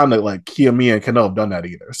first time that like Kiyomiya and Kano have done that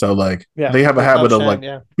either. So like Yeah, they have a both habit of like outshine.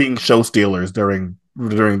 Yeah, being show stealers during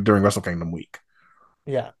Wrestle Kingdom week.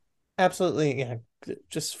 yeah, absolutely. Yeah,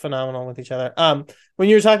 just phenomenal with each other. When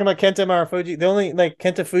you were talking about Kenta Marufuji, the only like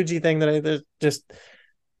Kenta Fuji thing that I just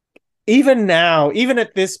even now, even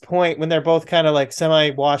at this point when they're both kind of like semi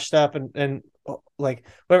washed up and like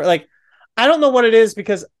whatever, like I don't know what it is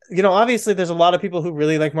because you know obviously there's a lot of people who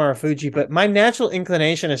really like Marufuji, but my natural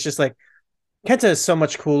inclination is just like Kenta is so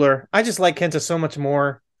much cooler. I just like Kenta so much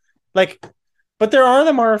more. Like, but there are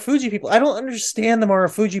the Marufuji people. I don't understand the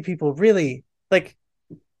Marufuji people really. Like,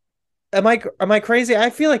 am I crazy? I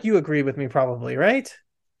feel like you agree with me probably, right?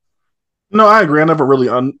 No, I agree. I never really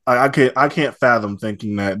I can't fathom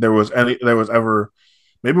thinking that there was ever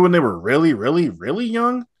maybe when they were really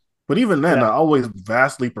young, but even then I Yeah. always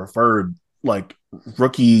vastly preferred like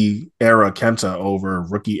rookie era Kenta over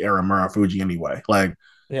rookie era Marafuji anyway. Like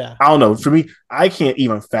Yeah. I don't know. For me, I can't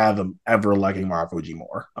even fathom ever liking Marafuji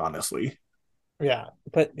more, honestly. Yeah.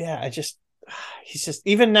 But yeah, he's just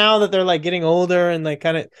even now that they're like getting older and like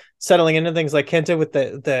kind of settling into things like Kenta with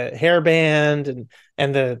the hairband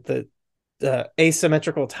and the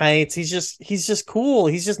asymmetrical tights. He's just cool.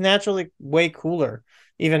 He's just naturally way cooler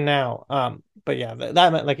even now. But yeah,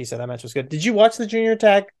 that like you said, that match was good. Did you watch the junior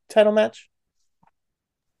tag title match?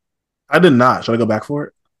 I did not. Should I go back for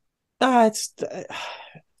it? Ah,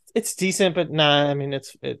 it's decent, but nah. I mean,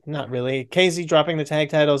 it's not really. KZ dropping the tag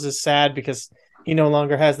titles is sad because he no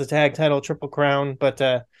longer has the tag title Triple Crown. But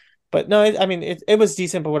no, I mean, it was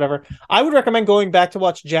decent, but whatever. I would recommend going back to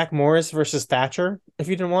watch Jack Morris versus Thatcher if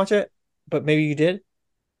you didn't watch it, but maybe you did.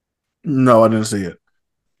 No, I didn't see it.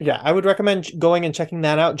 Yeah, I would recommend going and checking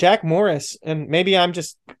that out. Jack Morris, and maybe I'm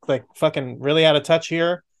just like fucking really out of touch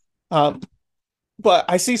here. Um, but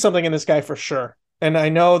I see something in this guy for sure. And I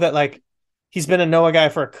know that like he's been a Noah guy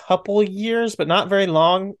for a couple years, but not very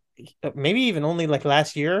long. Maybe even only like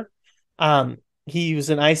last year. He was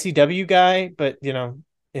an ICW guy, but you know,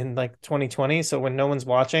 in like 2020, so when no one's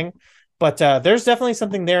watching. But there's definitely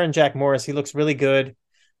something there in Jack Morris. He looks really good.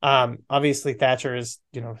 Obviously Thatcher is,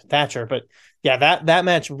 Thatcher, but yeah, that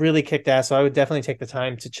match really kicked ass. So I would definitely take the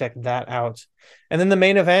time to check that out. And then the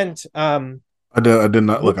main event, I did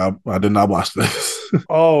not look. I did not watch this.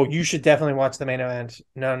 oh, you should definitely watch the main event.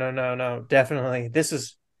 No, no, no, no, definitely. This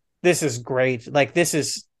is great. Like this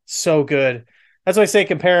is so good. That's why I say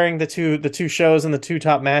comparing the two shows and the two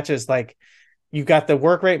top matches. Like you've got the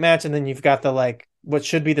work rate match, and then you've got the like what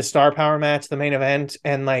should be the star power match, the main event,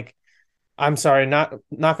 and like I'm sorry, not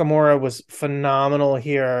Nakamura was phenomenal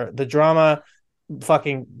here. The drama,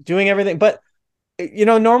 fucking doing everything, but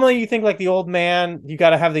normally you think like the old man, you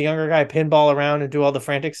got to have the younger guy pinball around and do all the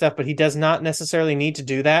frantic stuff, but he does not necessarily need to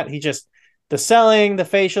do that. He just the selling, the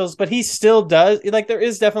facials, but he still does. Like there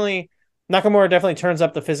is definitely Nakamura definitely turns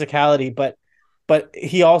up the physicality, but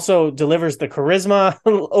he also delivers the charisma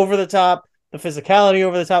over the top, the physicality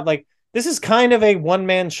over the top. Like this is kind of a one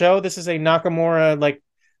man show. This is a Nakamura like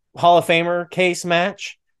Hall of Famer case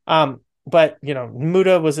match. But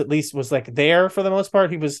Muda was like there for the most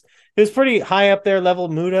part. He was pretty high up there level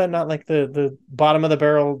Muda, not like the bottom of the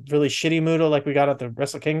barrel, really shitty Muda like we got at the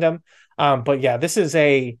Wrestle Kingdom. But yeah, this is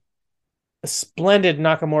a splendid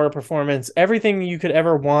Nakamura performance. Everything you could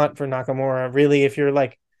ever want for Nakamura, really. If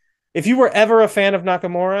you were ever a fan of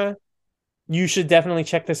Nakamura, you should definitely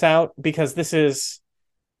check this out because this is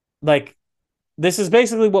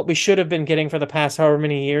basically what we should have been getting for the past however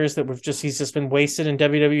many years that he's just been wasted in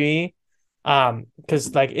WWE.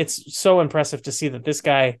 Because like it's so impressive to see that this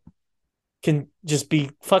guy can just be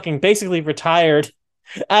fucking basically retired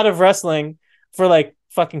out of wrestling for like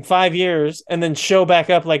fucking 5 years and then show back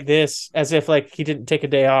up like this as if like he didn't take a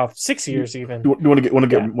day off. 6 years even. You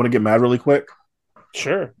want to get mad really quick?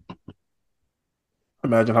 Sure.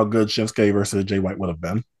 Imagine how good Shinsuke versus Jay White would have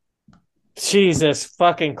been. Jesus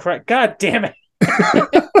fucking Christ. God damn it.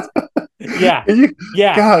 Yeah.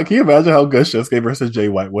 Yeah. God, can you imagine how good Shinsuke versus Jay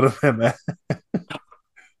White would have been, man?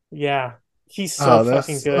 Yeah. He's so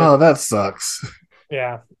fucking good. Oh, that sucks.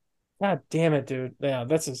 Yeah. God damn it, dude. Yeah,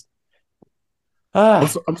 that's just. I'm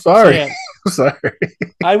sorry. So yeah. I'm sorry.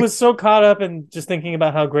 I was so caught up in just thinking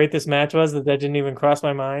about how great this match was that didn't even cross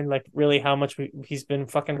my mind. Like, really, how much he's been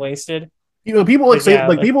fucking wasted. People like say,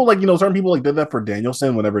 people like, certain people like did that for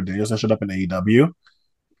Danielson whenever Danielson showed up in AEW.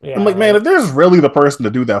 Yeah, I'm like, man, if there's really the person to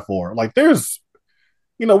do that for, like, there's,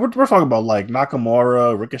 we're talking about like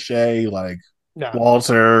Nakamura, Ricochet, like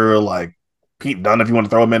Walter, like Pete Dunne, if you want to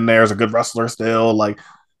throw him in there as a good wrestler still. Like,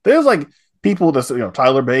 there's like people that,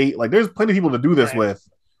 Tyler Bate, like, there's plenty of people to do this with.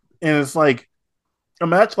 And it's like a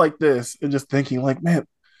match like this, and just thinking, like, man,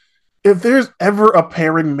 if there's ever a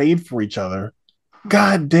pairing made for each other,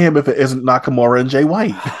 god damn if it isn't Nakamura and Jay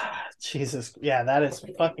White. Jesus. Yeah, that is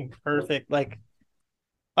fucking perfect. Like,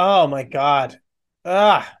 oh my god.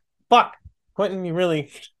 Fuck. Quentin, you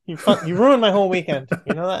ruined my whole weekend.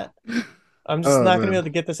 You know that? I'm just not gonna be able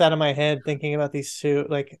to get this out of my head thinking about these two.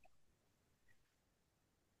 Like,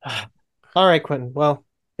 all right, Quentin. Well,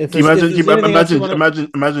 imagine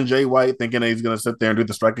Jay White thinking that he's gonna sit there and do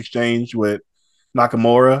the strike exchange with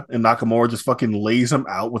Nakamura, and Nakamura just fucking lays him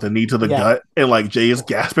out with a knee to the gut, and like Jay is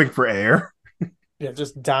gasping for air. Yeah,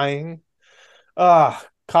 just dying.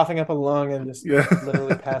 Coughing up a lung and just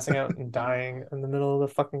literally passing out and dying in the middle of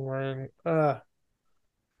the fucking ring.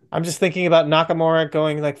 I'm just thinking about Nakamura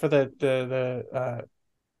going like for the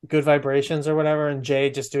good vibrations or whatever, and Jay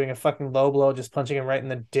just doing a fucking low blow, just punching him right in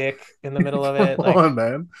the dick in the middle of it. Come on,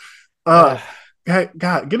 man.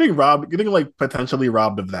 God, getting like potentially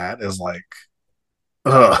robbed of that is like,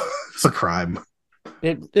 it's a crime.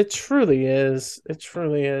 It truly is. It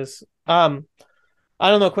truly is. I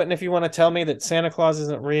don't know, Quentin, if you want to tell me that Santa Claus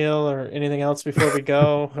isn't real or anything else before we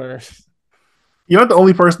go, or the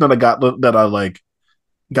only person that I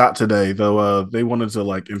got today though, they wanted to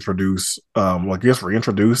like introduce,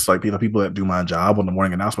 reintroduce like the people that do my job on the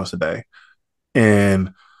morning announcements today,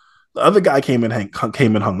 and the other guy came in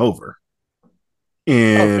hungover,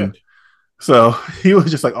 and so he was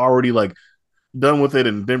just like already like done with it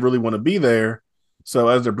and didn't really want to be there. So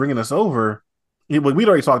as they're bringing us over, we'd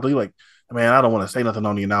already talked to you like, man, I don't want to say nothing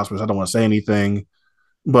on the announcements. I don't want to say anything.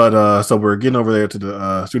 But so we're getting over there to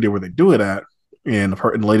the studio where they do it at, and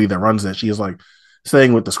the lady that runs it, she is like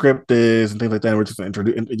saying what the script is and things like that. And we're just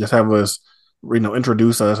just have us,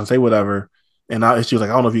 introduce us and say whatever. And she was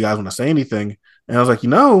like, I don't know if you guys want to say anything. And I was like,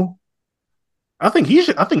 I think he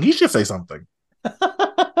should say something.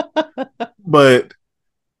 But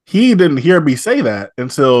he didn't hear me say that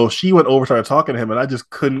until she went over, started talking to him, and I just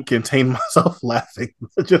couldn't contain myself laughing.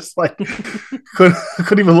 Just like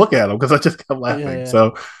couldn't even look at him because I just kept laughing. Yeah.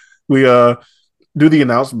 So we do the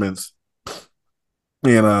announcements,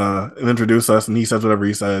 and introduce us, and he says whatever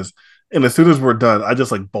he says. And as soon as we're done, I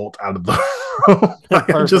just like bolt out of the room. Like,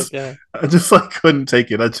 Perfect. Yeah. I just like couldn't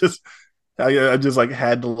take it. I just like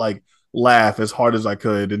had to like laugh as hard as I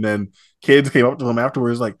could. And then kids came up to him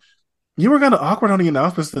afterwards, like, "You were kind of awkward on the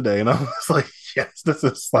announcements today," and I was like, "Yes, this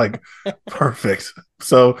is like perfect."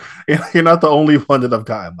 So you're not the only one that I've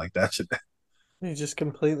gotten like that shit. You just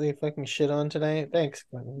completely fucking shit on tonight. Thanks,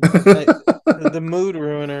 Quentin. The mood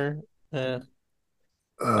ruiner. I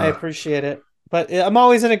appreciate it. But I'm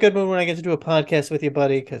always in a good mood when I get to do a podcast with you,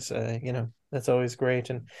 buddy, because that's always great.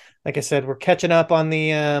 And like I said, we're catching up on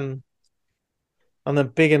the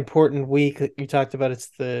big important week that you talked about. It's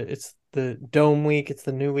the Dome week. It's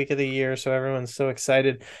the new week of the year, so everyone's so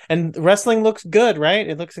excited. And wrestling looks good, right?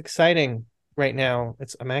 It looks exciting right now. The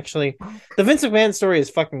Vince McMahon story is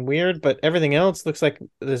fucking weird, but everything else looks like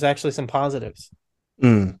there's actually some positives.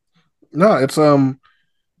 No, it's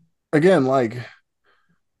again like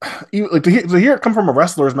to hear it come from a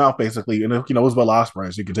wrestler's mouth, basically, and it was Will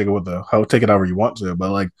Ospreay, so you can take it take it however you want to,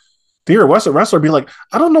 but like to hear a wrestler be like,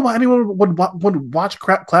 I don't know why anyone would watch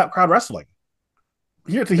crowd wrestling.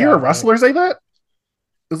 To hear a wrestler say that,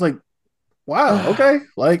 it's like, wow, okay,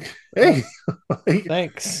 like, hey,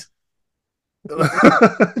 thanks.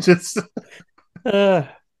 just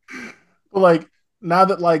like now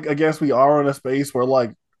that like I guess we are in a space where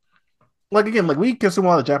like again, like we consume a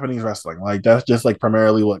lot of Japanese wrestling, like that's just like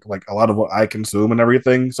primarily like a lot of what I consume and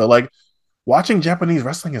everything. So like watching Japanese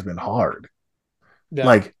wrestling has been hard. Yeah.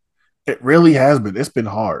 Like it really has been. It's been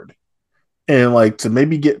hard, and like to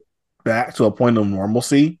maybe get back to a point of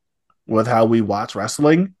normalcy with how we watch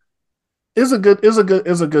wrestling is a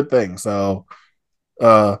good thing. So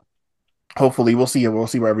hopefully we'll see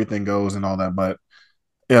where everything goes and all that. But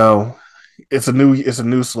it's a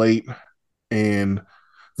new slate, and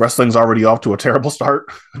wrestling's already off to a terrible start,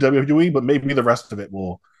 WWE, but maybe the rest of it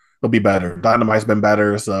will be better. Dynamite's been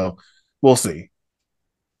better, so we'll see.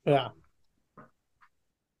 Yeah.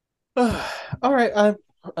 All right. I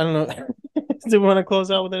don't know. Do we want to close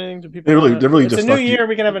out with anything? Do people? They really it's just a new year.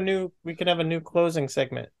 We can have a new closing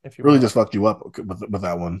segment if you really want. just fucked you up with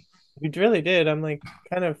that one. We really did. I'm like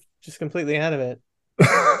kind of just completely out of it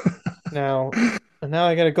now. Now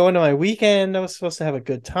I got to go into my weekend. I was supposed to have a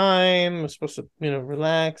good time. I was supposed to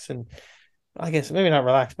relax, and I guess maybe not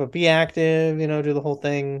relax, but be active. Do the whole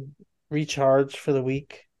thing, recharge for the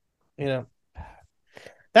week.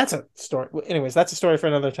 That's a story. Anyways, that's a story for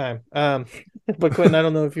another time. But Quentin, I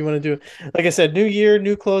don't know if you want to do, like I said, new year,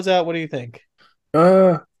 new closeout. What do you think?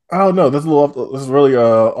 I don't know. This is really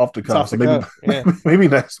off the cuff. So maybe maybe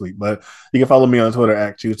next week. But you can follow me on Twitter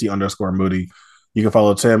at @Tuesday_Moody. You can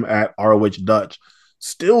follow Tim at ROH Dutch.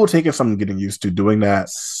 Still taking some getting used to doing that.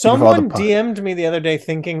 Someone DM'd me the other day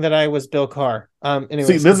thinking that I was Bill Carr.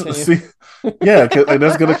 Anyways, yeah, and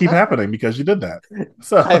that's gonna keep happening because you did that.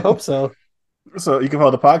 So I hope so. So you can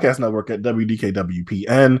follow the podcast network at WDKWPN.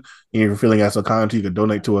 And if you're feeling so kind, you can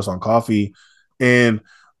donate to us on Coffee. And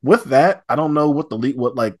with that, I don't know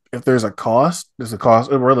if there's a cost. There's a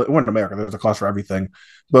cost. We're in America. There's a cost for everything.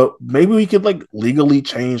 But maybe we could like legally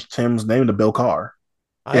change Tim's name to Bill Carr.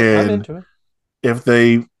 I'm into it. If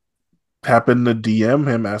they happen to DM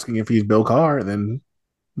him asking if he's Bill Carr, then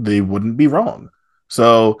they wouldn't be wrong.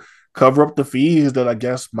 So cover up the fees that I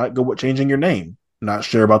guess might go with changing your name. Not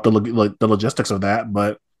sure about the logistics of that,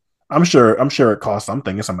 but I'm sure it costs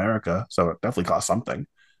something. It's America, so it definitely costs something.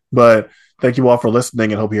 But thank you all for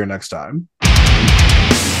listening, and hope you're here next time.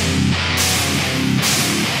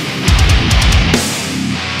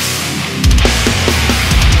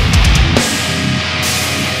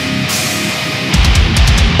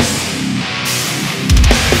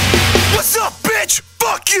 What's up, bitch?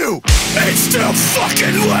 Fuck you! It's still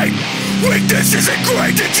fucking late! Weakness is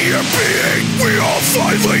ingrained into your being! We all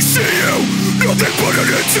finally see you! Nothing but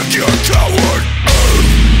an insecure coward!